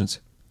indulgence.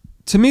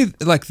 To me,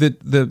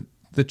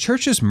 the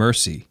church's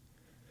mercy,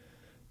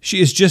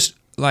 she is just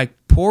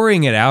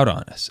pouring it out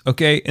on us,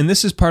 okay? And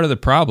this is part of the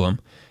problem,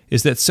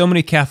 is that so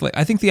many Catholic,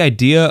 I think the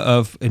idea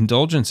of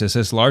indulgences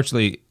is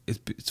largely,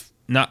 it's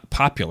not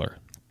popular.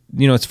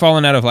 It's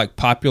fallen out of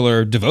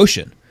popular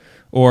devotion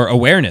or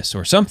awareness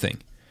or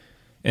something.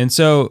 And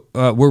so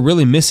we're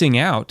really missing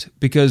out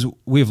because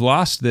we've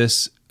lost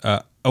this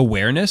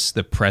awareness,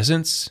 the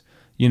presence,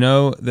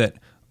 that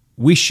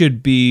we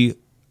should be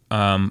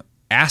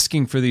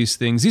asking for these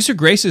things. These are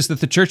graces that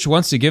the church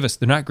wants to give us.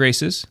 They're not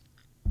graces.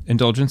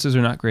 Indulgences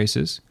are not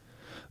graces.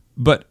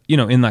 But,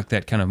 in like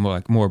that kind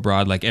of more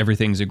broad, like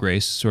everything's a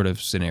grace sort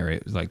of scenario,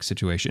 like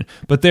situation.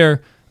 But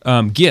they're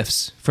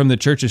gifts from the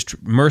church's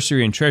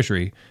mercy and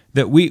treasury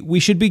that we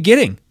should be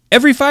getting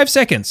every 5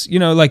 seconds.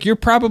 Like you're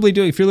probably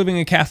doing, if you're living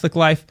a Catholic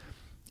life,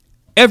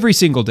 every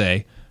single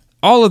day,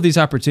 all of these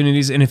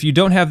opportunities. And if you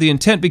don't have the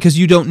intent because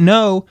you don't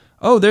know,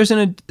 there's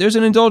an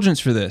indulgence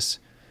for this.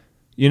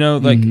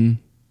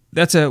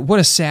 That's what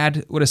a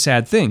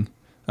sad thing.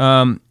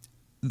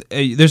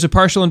 There's a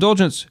partial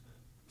indulgence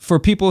for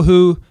people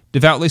who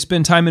devoutly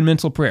spend time in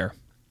mental prayer.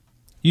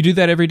 You do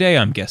that every day,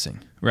 I'm guessing,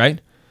 right?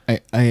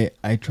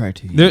 I try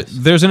to. Yes.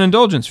 There's an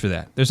indulgence for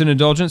that. There's an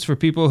indulgence for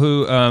people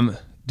who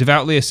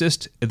devoutly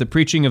assist at the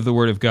preaching of the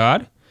Word of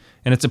God,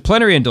 and it's a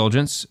plenary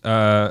indulgence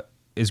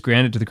is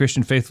granted to the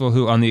Christian faithful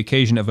who, on the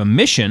occasion of a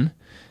mission,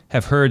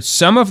 have heard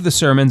some of the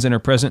sermons and are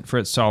present for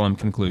its solemn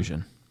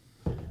conclusion.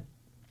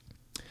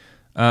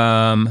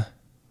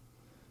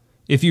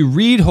 If you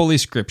read Holy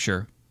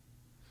Scripture,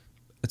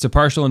 it's a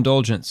partial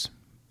indulgence.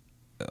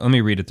 Let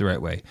me read it the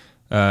right way.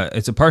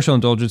 It's a partial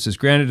indulgence is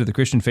granted to the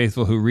Christian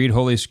faithful who read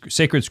Holy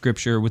Sacred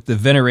Scripture with the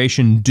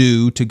veneration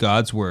due to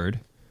God's Word.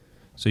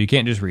 So you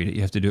can't just read it.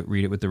 You have to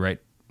read it with the right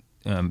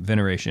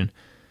veneration.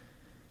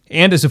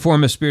 And as a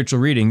form of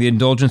spiritual reading, the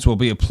indulgence will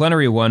be a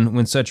plenary one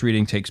when such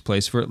reading takes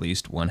place for at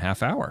least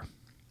 1/2 hour.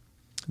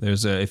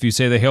 If you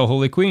say the Hail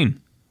Holy Queen,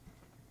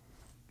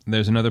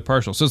 there's another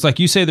partial. So it's like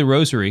you say the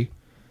Rosary,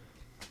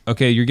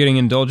 okay, you're getting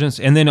indulgence,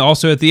 and then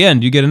also at the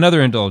end, you get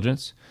another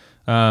indulgence.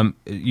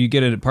 You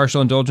get a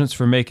partial indulgence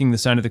for making the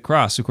sign of the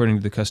cross according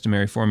to the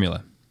customary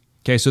formula.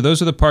 Okay, so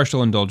those are the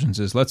partial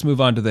indulgences. Let's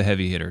move on to the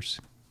heavy hitters.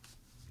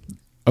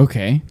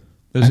 Okay.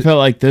 I felt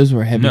like those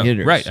were heavy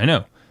hitters. Right, I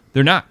know.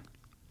 They're not.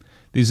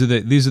 These are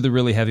the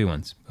really heavy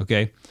ones,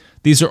 okay?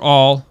 These are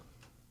all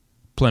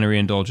plenary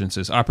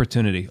indulgences,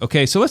 opportunity.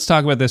 Okay, so let's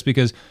talk about this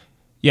because,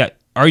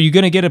 are you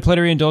going to get a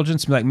plenary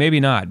indulgence? Like,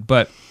 maybe not,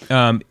 but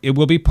it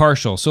will be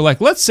partial. So,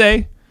 like, let's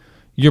say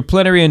your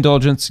plenary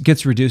indulgence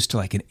gets reduced to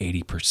like an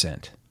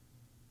 80%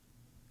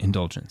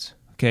 indulgence,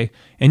 okay?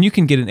 And you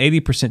can get an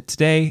 80%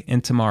 today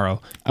and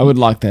tomorrow. I would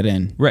lock that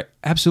in. Right,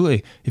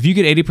 absolutely. If you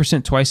get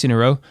 80% twice in a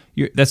row,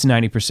 that's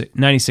 90%,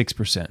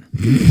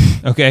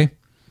 96%, okay?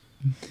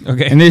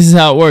 Okay. And this is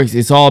how it works.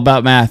 It's all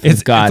about math.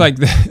 It's God. It's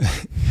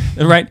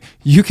like, right?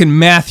 You can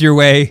math your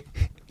way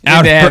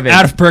out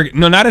of purgatory.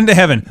 No, not into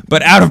heaven,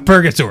 but out of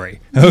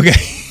purgatory. Okay.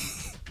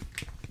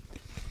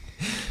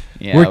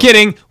 Yeah, We're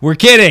kidding.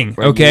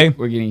 Okay.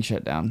 We're getting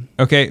shut down.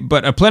 Okay,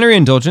 but a plenary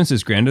indulgence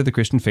is granted to the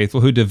Christian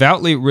faithful who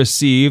devoutly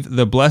receive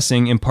the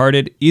blessing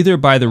imparted either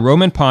by the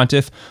Roman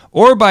pontiff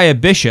or by a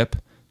bishop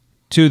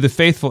to the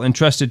faithful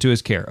entrusted to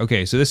his care.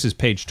 Okay, so this is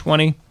page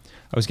 20.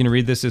 I was going to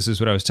read this. This is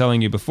what I was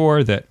telling you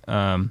before, that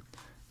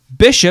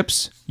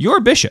bishops,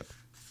 your bishop,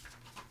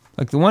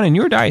 like the one in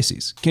your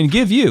diocese, can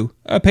give you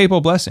a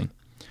papal blessing.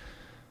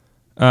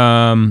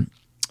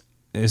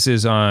 This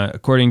is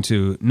according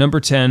to number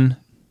 10,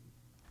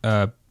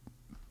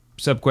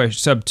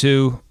 sub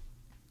 2,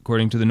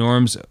 according to the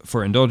norms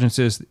for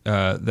indulgences,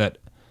 that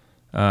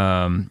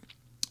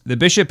the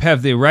bishop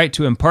have the right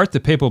to impart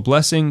the papal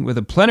blessing with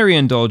a plenary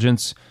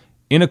indulgence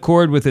in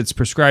accord with its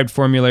prescribed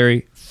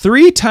formulary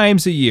 3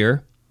 times a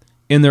year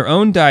in their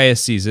own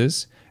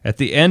dioceses at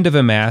the end of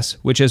a Mass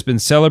which has been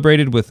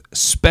celebrated with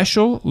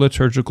special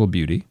liturgical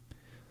beauty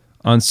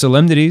on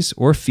solemnities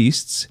or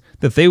feasts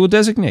that they will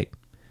designate,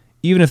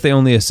 even if they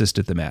only assist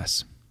at the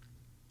Mass.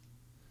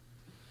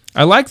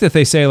 I like that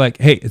they say, like,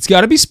 hey, it's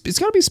got to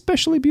be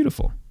especially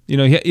beautiful.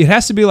 It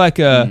has to be like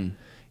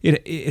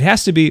it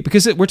has to be,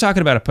 because we're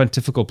talking about a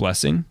pontifical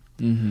blessing.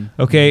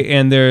 Mm-hmm. Okay,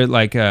 and they're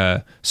like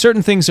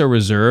certain things are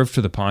reserved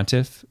for the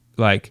pontiff,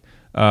 like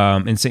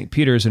in St.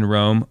 Peter's in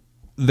Rome,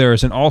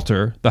 there's an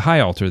altar, the high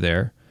altar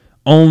there.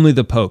 Only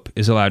the Pope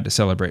is allowed to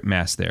celebrate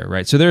Mass there,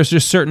 right? So there's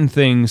just certain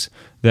things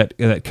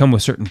that come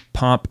with certain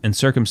pomp and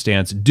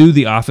circumstance, do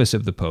the office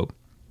of the Pope.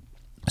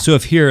 So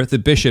if here the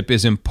bishop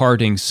is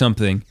imparting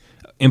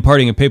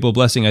a papal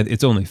blessing,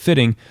 it's only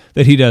fitting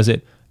that he does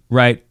it,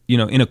 right,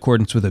 in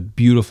accordance with a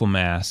beautiful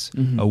Mass,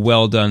 a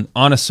well done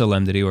on a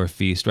solemnity or a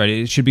feast, right?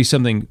 It should be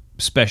something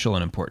special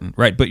and important,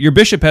 right? But your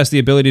bishop has the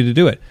ability to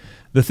do it.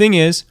 The thing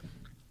is,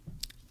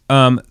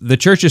 the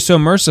church is so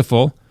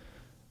merciful,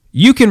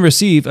 you can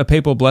receive a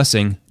papal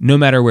blessing no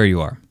matter where you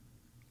are.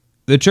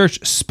 The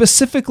church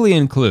specifically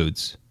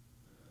includes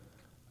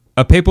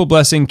a papal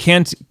blessing.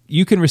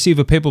 You can receive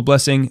a papal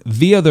blessing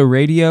via the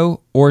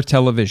radio or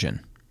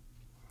television.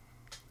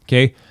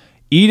 Okay,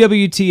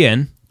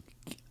 EWTN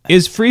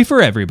is free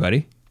for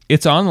everybody.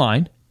 It's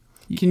online.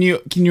 Can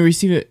you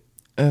receive it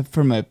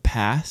from a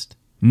past?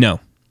 No,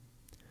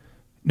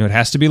 it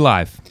has to be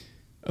live.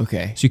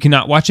 Okay. So you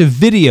cannot watch a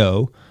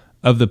video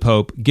of the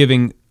Pope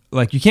giving,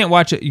 like, you can't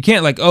watch it. You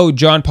can't, like, oh,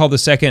 John Paul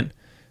II,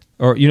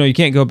 or you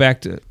can't go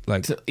back to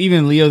like So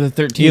even Leo the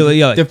 13th,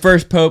 Yeah. the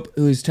first pope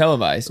who was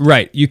televised.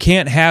 right. You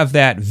can't have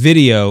that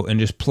video and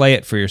just play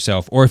it for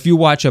yourself. Or if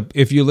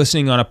you're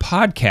listening on a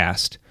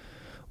podcast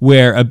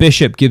where a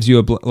bishop gives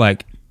you I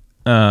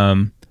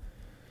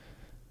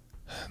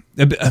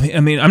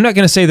mean, I'm not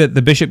going to say that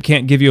the bishop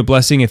can't give you a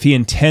blessing if he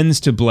intends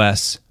to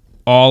bless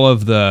all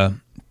of the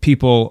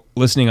people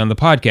listening on the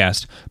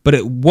podcast, but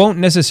it won't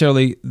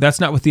necessarily, that's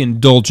not what the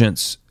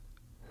indulgence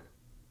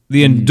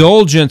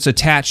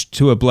attached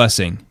to a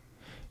blessing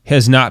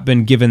has not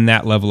been given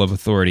that level of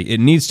authority. It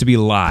needs to be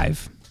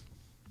live.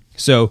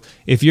 So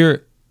if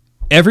you're,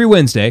 every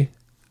Wednesday,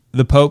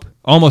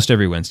 almost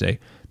every Wednesday,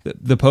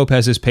 the Pope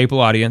has his papal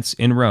audience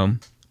in Rome.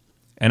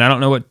 And I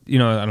don't know what, I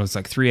don't know, it's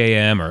like 3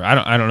 a.m. or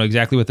I don't know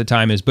exactly what the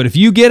time is. But if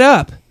you get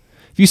up,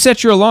 if you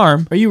set your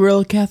alarm. Are you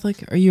real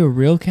Catholic? Are you a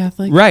real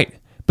Catholic? Right.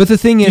 But the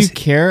thing Do is, you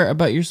care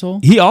about your soul?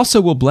 he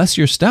also will bless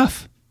your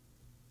stuff.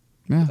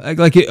 Yeah.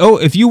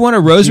 If you want a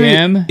rosary,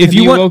 Jim, if have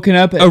you you want woken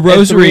up at a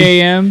rosary 3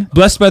 a.m.?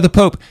 blessed by the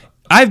Pope.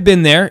 I've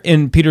been there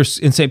in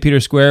St.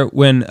 Peter's Square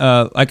when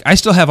I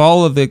still have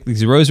all of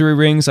these rosary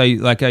rings I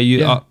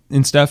use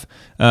and stuff.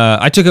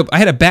 I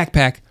had a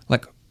backpack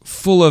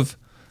full of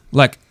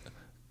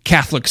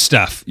Catholic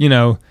stuff,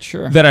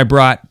 Sure. that I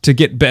brought to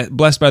get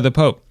blessed by the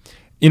Pope.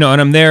 And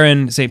I'm there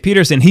in St.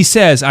 Peter's, and he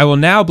says, "I will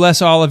now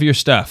bless all of your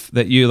stuff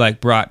that you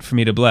brought for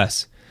me to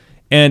bless."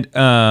 And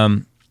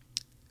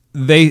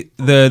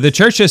the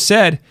church has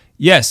said,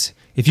 yes,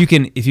 if you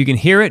can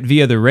hear it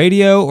via the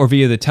radio or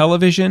via the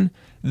television,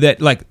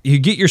 that you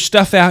get your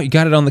stuff out, you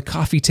got it on the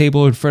coffee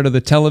table in front of the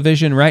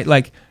television, right?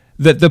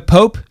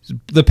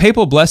 The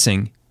papal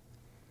blessing,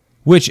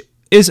 which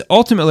is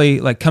ultimately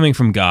coming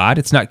from God.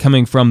 It's not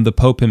coming from the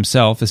Pope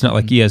himself. It's not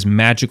like he has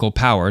magical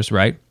powers,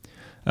 right?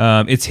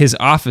 It's his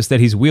office that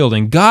he's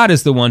wielding. God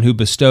is the one who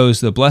bestows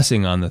the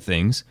blessing on the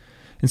things.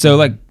 And so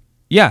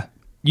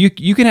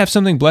you can have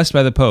something blessed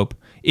by the Pope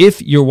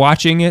if you're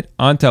watching it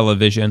on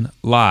television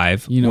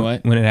live. You know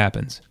what? When it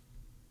happens.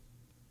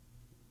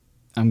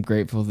 I'm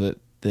grateful that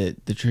the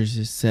church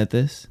has said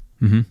this.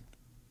 Mm-hmm.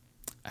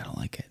 I don't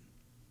like it.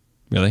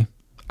 Really?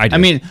 I do. I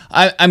mean,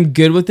 I'm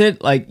good with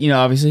it.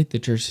 Obviously the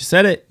church has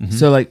said it. Mm-hmm.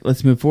 So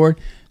let's move forward.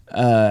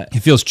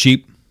 It feels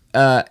cheap.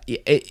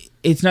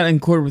 It's not in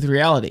accord with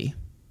reality.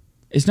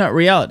 It's not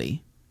reality.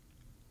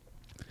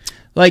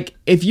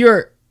 If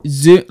you're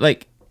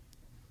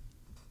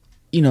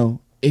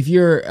if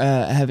you're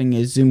having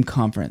a Zoom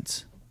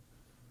conference,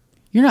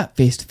 you're not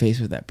face to face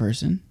with that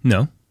person.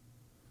 No.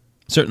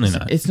 Certainly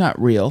not. It's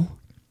not real.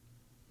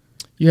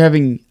 You're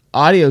having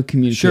audio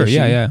communication. Sure,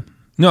 yeah.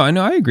 No,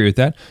 I agree with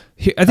that.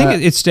 I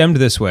think it stemmed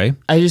this way.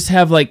 I just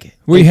have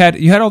you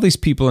had all these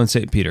people in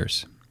St.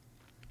 Peter's.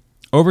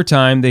 Over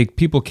time,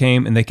 people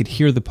came and they could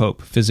hear the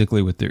Pope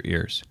physically with their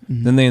ears.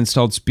 Mm-hmm. Then they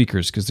installed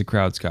speakers because the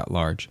crowds got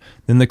large.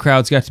 Then the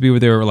crowds got to be where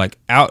they were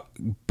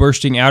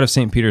bursting out of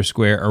St. Peter's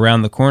Square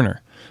around the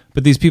corner.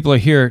 But these people are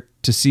here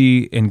to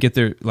see and get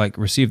their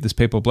receive this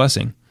papal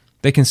blessing.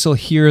 They can still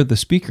hear the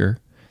speaker.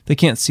 They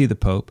can't see the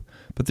Pope,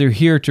 but they're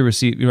here to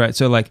receive. Right,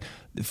 so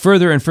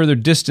further and further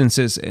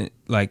distances,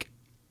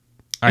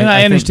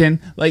 I understand.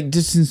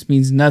 Distance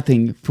means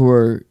nothing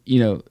for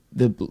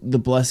the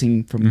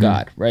blessing from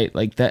God, right?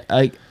 That.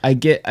 I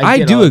get.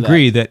 I do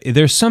agree that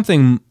there's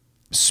something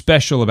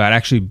special about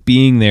actually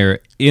being there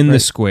in the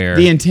square.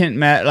 The intent,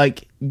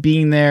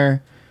 being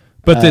there.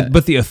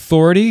 But the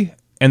authority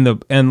and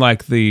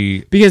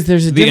the because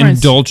there's a the difference.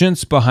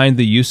 Indulgence behind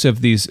the use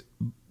of these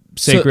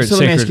sacred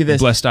let me ask you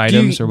this. blessed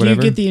items or whatever.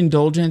 Do you get the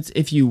indulgence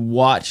if you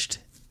watched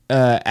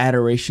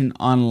adoration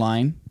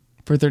online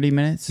for 30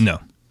 minutes? No.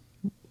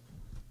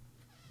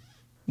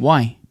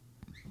 Why?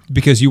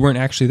 Because you weren't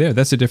actually there.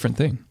 That's a different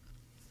thing.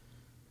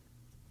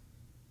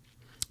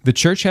 The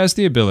church has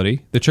the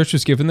ability, the church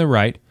was given the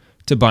right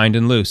to bind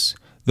and loose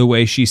the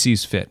way she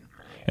sees fit.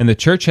 And the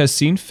church has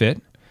seen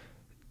fit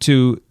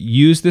to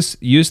use this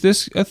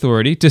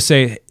authority to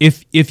say,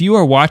 if you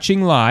are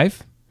watching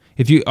live,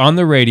 if you on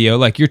the radio,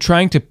 you're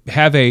trying to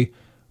have a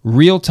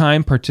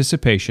real-time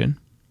participation,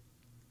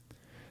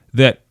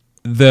 that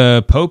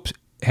the Pope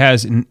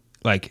has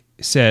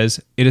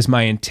says, it is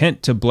my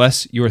intent to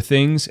bless your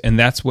things, and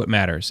that's what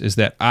matters, is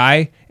that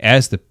I,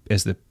 as the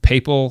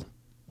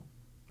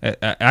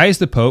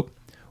Pope,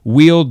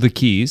 wield the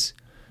keys,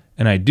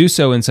 and I do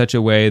so in such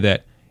a way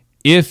that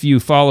if you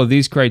follow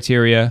these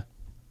criteria,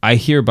 I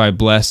hereby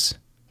bless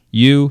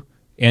you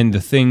and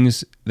the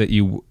things that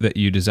you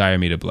desire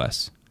me to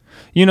bless.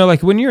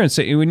 When you're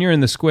in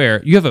the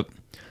square, you have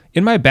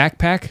in my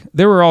backpack,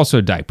 there were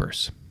also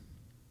diapers.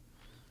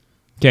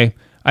 Okay,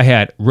 I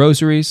had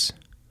rosaries.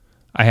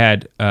 I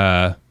had,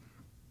 maybe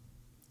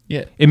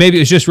it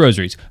was just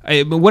rosaries,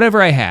 but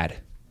whatever I had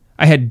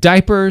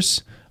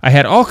diapers, I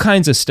had all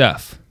kinds of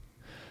stuff,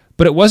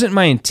 but it wasn't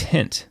my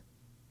intent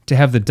to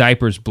have the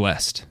diapers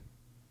blessed.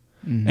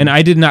 Mm-hmm. And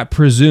I did not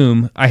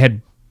presume I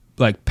had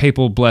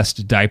papal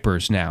blessed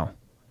diapers now.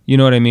 You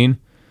know what I mean?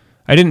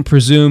 I didn't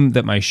presume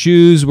that my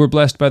shoes were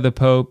blessed by the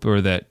Pope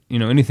or that,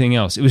 anything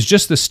else. It was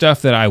just the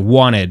stuff that I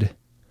wanted,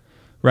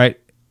 right?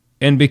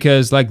 And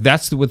because like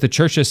that's what the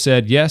church has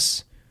said,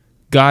 yes,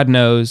 God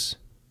knows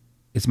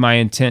it's my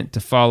intent to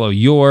follow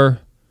your,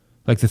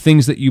 like the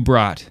things that you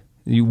brought.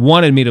 You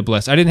wanted me to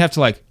bless. I didn't have to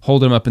like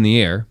hold them up in the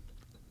air.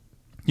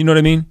 You know what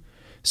I mean?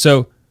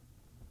 So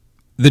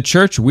the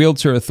church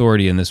wields her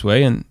authority in this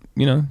way, and,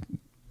 you know,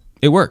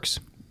 it works.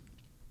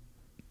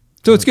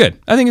 So it's good.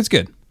 I think it's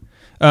good.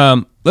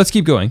 Let's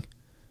keep going.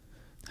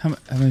 How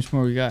much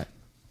more we got?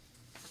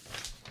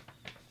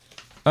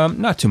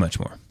 Not too much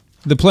more.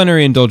 The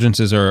plenary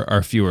indulgences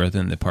are fewer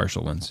than the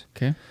partial ones.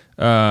 Okay.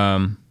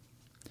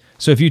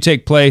 So if you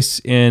take place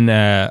in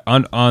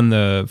on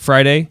the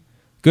Friday,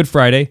 Good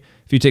Friday,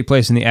 if you take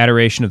place in the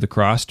adoration of the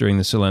cross during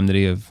the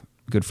solemnity of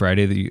Good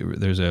Friday,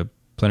 there's a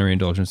plenary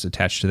indulgence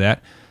attached to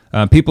that.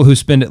 People who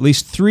spend at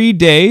least 3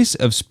 days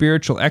of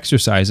spiritual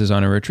exercises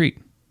on a retreat.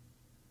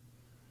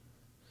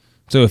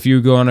 So if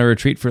you go on a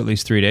retreat for at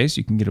least 3 days,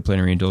 you can get a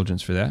plenary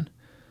indulgence for that.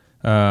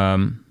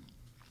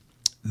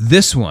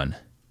 This one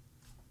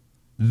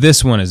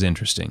is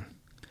interesting.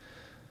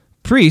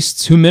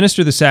 Priests who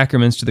minister the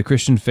sacraments to the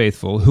Christian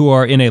faithful who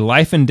are in a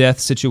life and death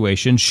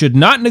situation should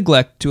not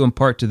neglect to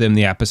impart to them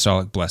the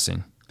apostolic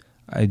blessing.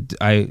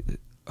 I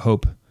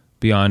hope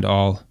beyond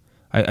all,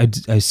 I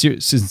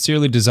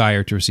sincerely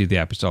desire to receive the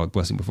apostolic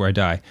blessing before I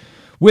die,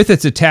 with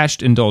its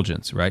attached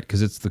indulgence, right?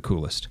 Because it's the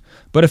coolest.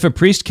 But if a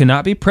priest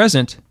cannot be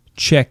present,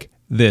 check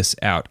this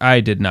out.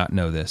 I did not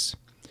know this.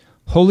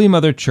 Holy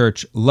Mother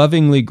Church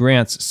lovingly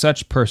grants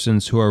such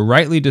persons who are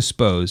rightly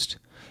disposed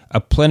a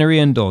plenary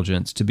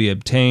indulgence to be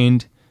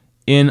obtained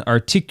in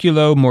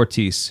articulo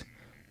mortis,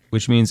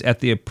 which means at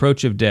the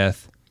approach of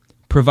death,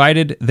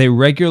 provided they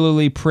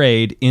regularly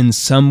prayed in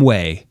some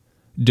way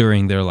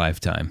during their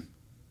lifetime.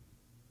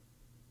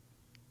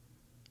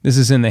 This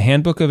is in the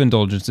Handbook of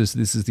Indulgences.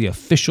 This is the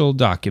official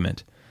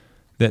document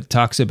that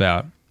talks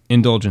about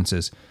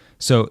indulgences.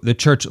 So the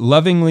church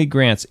lovingly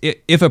grants,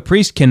 if a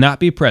priest cannot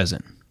be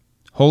present,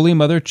 Holy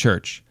Mother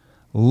Church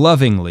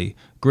lovingly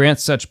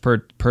grants such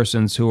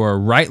persons who are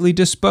rightly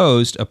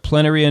disposed a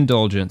plenary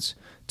indulgence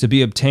to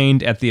be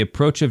obtained at the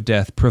approach of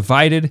death,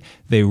 provided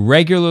they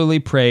regularly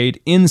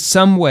prayed in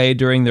some way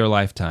during their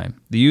lifetime.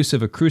 The use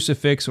of a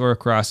crucifix or a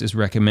cross is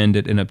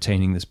recommended in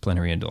obtaining this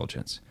plenary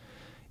indulgence.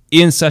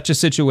 In such a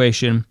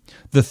situation,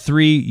 the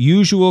 3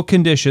 usual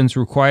conditions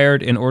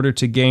required in order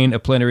to gain a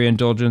plenary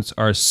indulgence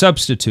are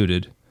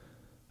substituted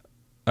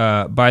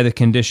by the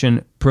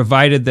condition,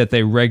 provided that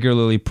they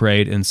regularly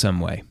prayed in some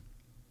way.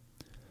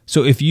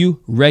 So if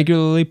you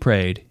regularly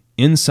prayed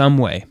in some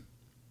way,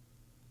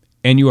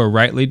 and you are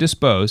rightly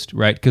disposed,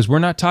 right? Because we're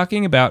not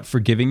talking about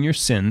forgiving your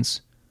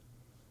sins.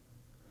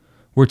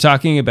 We're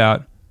talking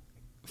about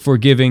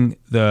forgiving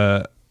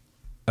the,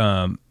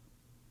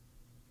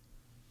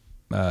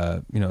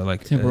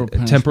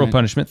 temporal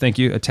punishment. Thank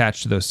you,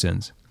 attached to those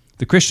sins.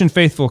 The Christian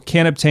faithful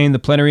can obtain the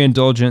plenary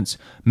indulgence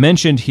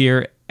mentioned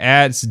here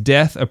as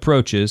death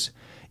approaches,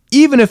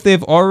 even if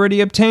they've already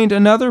obtained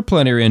another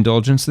plenary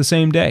indulgence the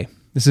same day.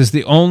 This is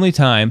the only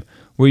time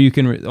where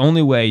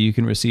only way you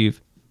can receive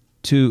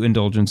 2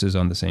 indulgences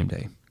on the same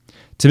day.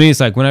 To me, it's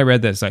like when I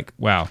read that, it's like,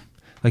 wow,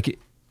 like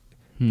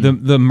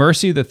the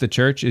mercy that the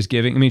church is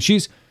giving. I mean,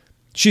 she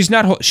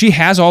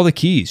has all the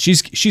keys.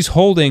 She's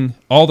holding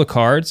all the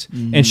cards,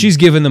 and she's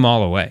giving them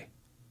all away,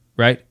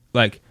 right?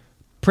 Like,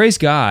 praise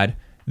God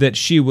that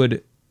she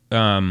would,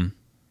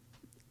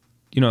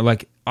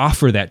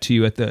 offer that to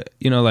you at the,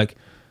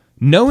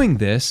 knowing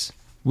this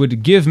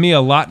would give me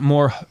a lot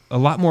more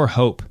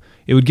hope.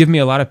 It would give me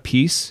a lot of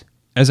peace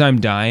as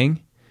I'm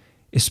dying,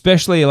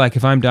 especially like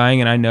if I'm dying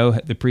and I know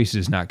the priest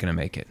is not going to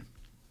make it.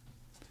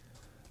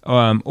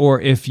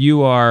 Or if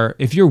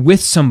you're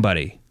with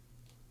somebody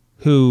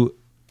who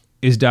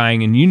is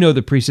dying and you know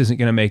the priest isn't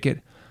going to make it,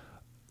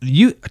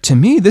 to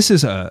me this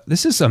is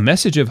a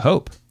message of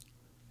hope.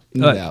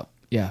 No doubt.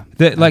 Yeah.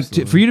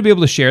 That for you to be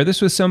able to share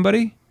this with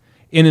somebody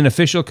in an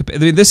official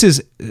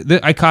capacity.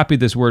 I copied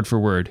this word for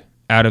word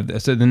out of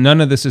this. So none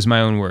of this is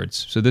my own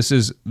words. So this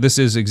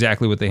is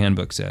exactly what the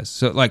handbook says.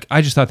 So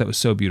I just thought that was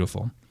so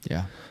beautiful.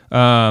 Yeah.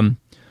 When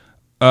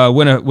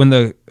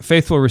the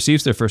faithful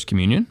receives their first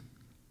communion,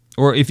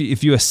 or if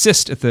you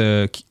assist at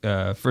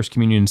the first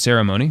communion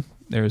ceremony,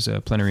 there's a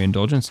plenary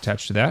indulgence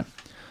attached to that.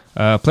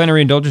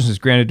 Plenary indulgence is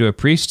granted to a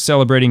priest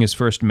celebrating his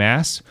first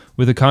Mass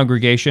with a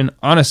congregation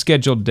on a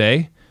scheduled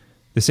day.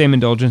 The same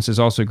indulgence is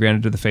also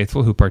granted to the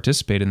faithful who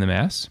participate in the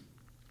Mass.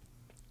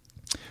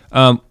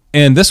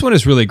 And this one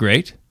is really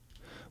great.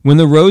 When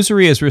the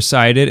rosary is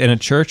recited in a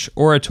church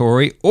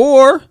oratory,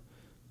 or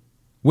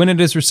when it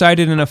is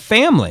recited in a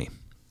family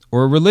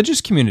or a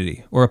religious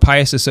community or a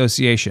pious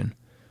association,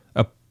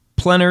 a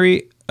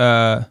plenary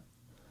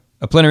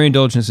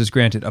indulgence is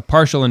granted. A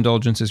partial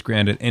indulgence is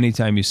granted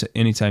anytime you say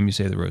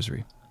the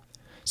rosary.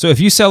 So if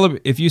you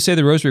say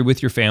the rosary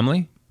with your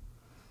family,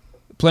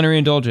 plenary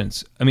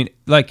indulgence. I mean,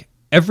 like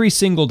every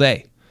single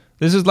day.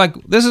 This is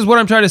what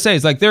I'm trying to say.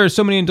 It's like there are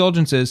so many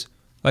indulgences,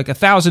 like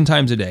 1,000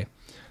 times a day.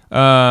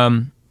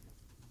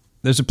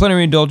 There's a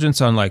plenary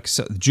indulgence on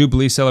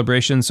Jubilee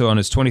celebration, so on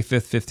his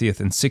 25th, 50th,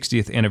 and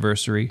 60th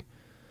anniversary.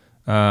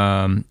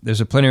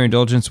 There's a plenary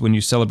indulgence when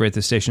you celebrate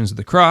the Stations of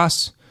the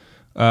Cross.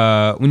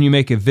 When you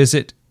make a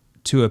visit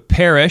to a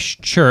parish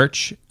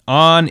church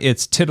on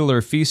its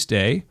titular feast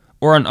day,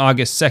 or on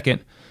August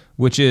 2nd,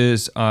 which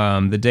is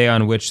the day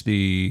on which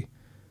the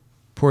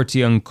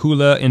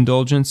Portiuncula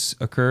indulgence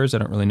occurs. I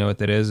don't really know what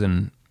that is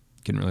and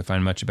couldn't really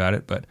find much about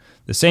it, but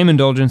the same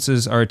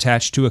indulgences are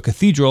attached to a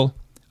cathedral,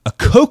 a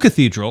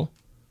co-cathedral,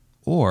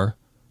 or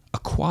a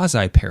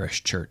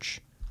quasi-parish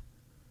church.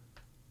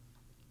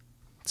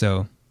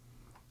 So,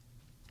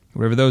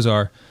 whatever those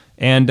are.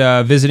 And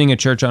visiting a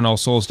church on All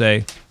Souls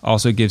Day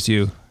also gives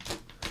you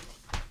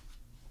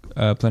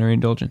plenary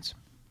indulgence.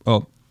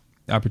 Oh,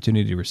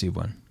 opportunity to receive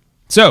one.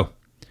 So,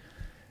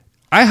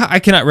 I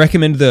cannot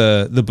recommend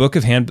the book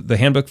of the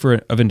handbook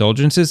of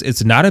indulgences.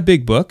 It's not a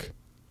big book.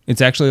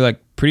 It's actually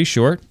like pretty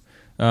short.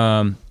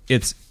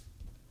 It's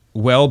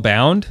well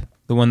bound.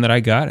 The one that I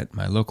got at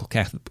my local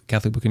Catholic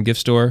book and gift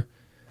store.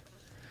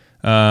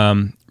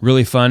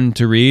 Really fun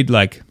to read.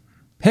 Like,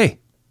 hey,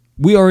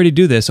 we already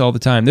do this all the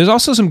time. There's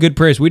also some good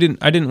prayers. I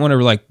didn't want to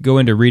like go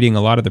into reading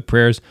a lot of the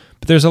prayers,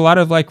 but there's a lot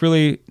of like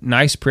really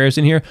nice prayers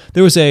in here.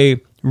 There was a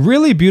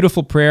really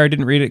beautiful prayer. I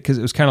didn't read it because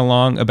it was kind of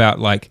long, about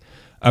like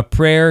a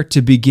prayer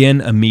to begin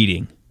a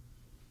meeting.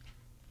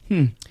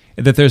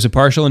 That there's a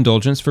partial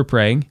indulgence for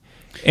praying,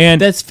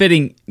 and that's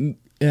fitting,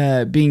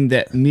 being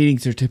that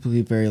meetings are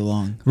typically very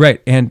long.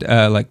 Right, and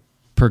like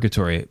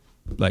purgatory,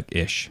 like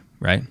ish,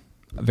 right?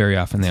 Very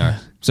often they are.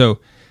 So,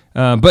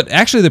 but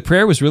actually the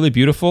prayer was really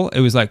beautiful.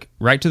 It was like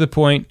right to the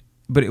point,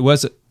 but it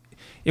wasn't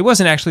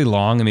actually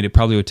long. I mean, it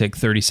probably would take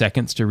 30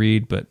 seconds to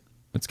read, but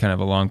it's kind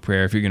of a long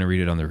prayer if you're going to read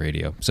it on the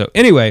radio. So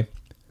anyway,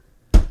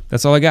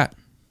 that's all I got.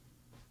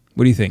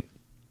 What do you think?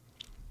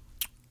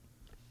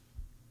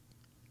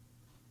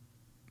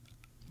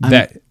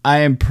 I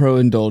am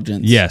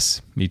pro-indulgence.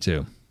 Yes, me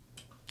too.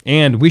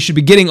 And we should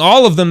be getting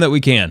all of them that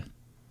we can.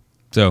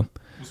 So,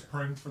 was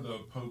praying for the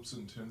Pope's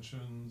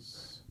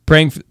intentions.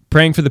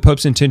 Praying for the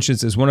Pope's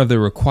intentions is one of the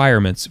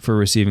requirements for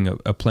receiving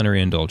a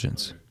plenary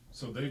indulgence. Okay.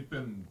 So they've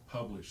been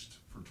published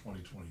for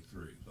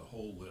 2023. The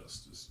whole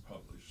list is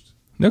published.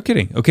 No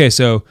kidding. Okay,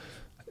 so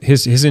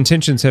his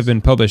intentions have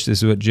been published.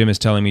 This is what Jim is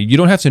telling me. You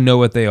don't have to know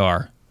what they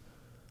are.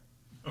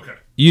 Okay.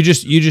 You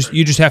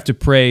just have to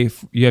pray.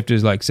 You have to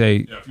like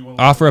say,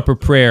 offer up a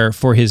prayer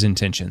for his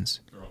intentions.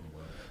 They're on the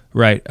way.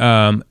 Right.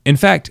 In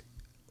fact,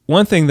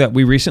 one thing that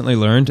we recently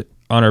learned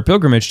on our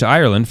pilgrimage to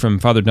Ireland from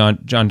Father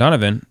Sean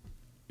Donovan,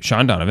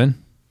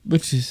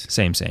 which is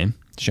same,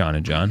 Sean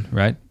and John,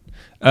 right?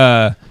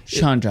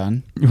 Sean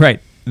John, right?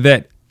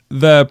 That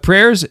the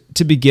prayers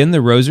to begin the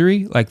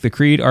Rosary, like the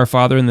Creed, Our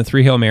Father, and the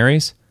three Hail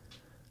Marys,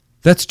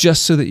 that's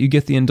just so that you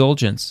get the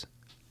indulgence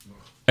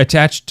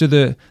attached to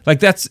the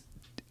that's.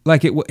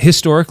 Like it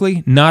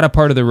historically, not a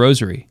part of the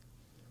Rosary.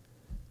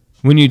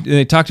 When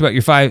they talked about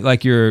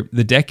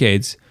the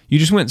decades, you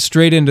just went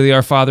straight into the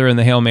Our Father and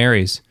the Hail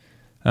Marys,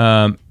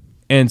 and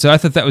so I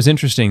thought that was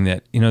interesting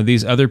that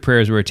these other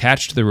prayers were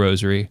attached to the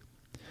Rosary,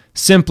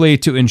 simply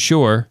to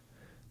ensure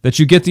that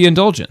you get the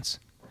indulgence.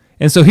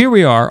 And so here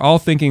we are, all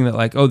thinking that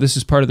like, oh, this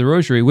is part of the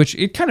Rosary, which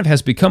it kind of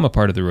has become a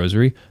part of the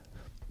Rosary,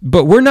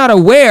 but we're not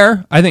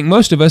aware. I think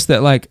most of us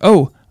that like,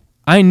 oh,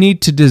 I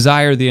need to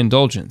desire the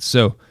indulgence.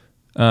 So.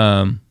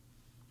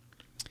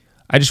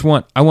 I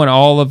want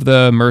all of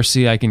the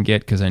mercy I can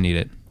get because I need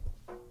it.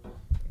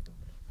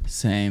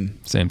 Same.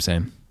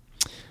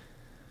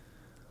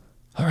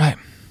 All right.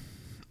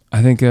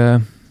 I think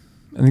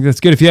that's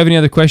good. If you have any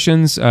other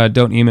questions,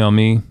 don't email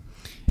me.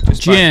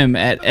 Jim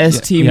at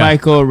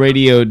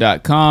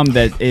stmichaelradio.com.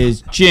 That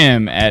is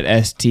Jim at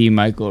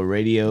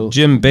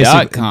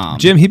stmichaelradio.com.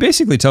 Jim, he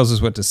basically tells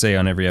us what to say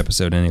on every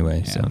episode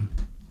anyway. Yeah. So,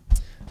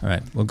 all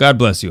right. Well, God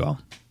bless you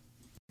all.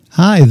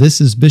 Hi, this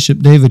is Bishop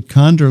David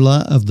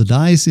Konderla of the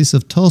Diocese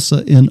of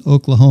Tulsa in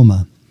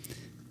Oklahoma.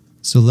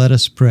 So let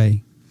us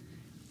pray.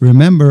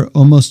 Remember,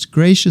 O most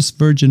gracious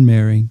Virgin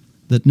Mary,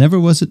 that never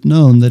was it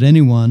known that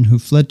anyone who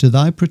fled to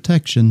thy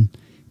protection,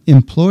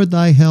 implored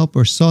thy help,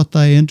 or sought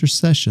thy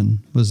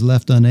intercession was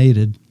left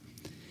unaided.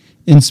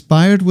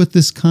 Inspired with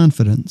this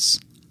confidence,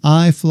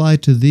 I fly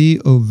to thee,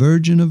 O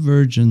Virgin of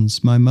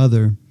Virgins, my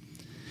Mother.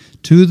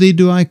 To thee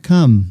do I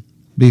come.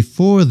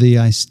 Before thee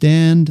I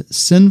stand,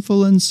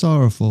 sinful and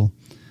sorrowful.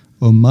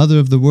 O Mother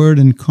of the Word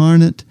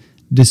incarnate,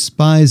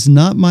 despise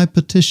not my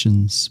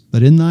petitions,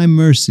 but in thy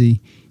mercy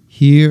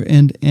hear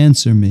and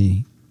answer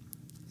me.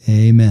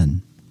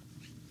 Amen.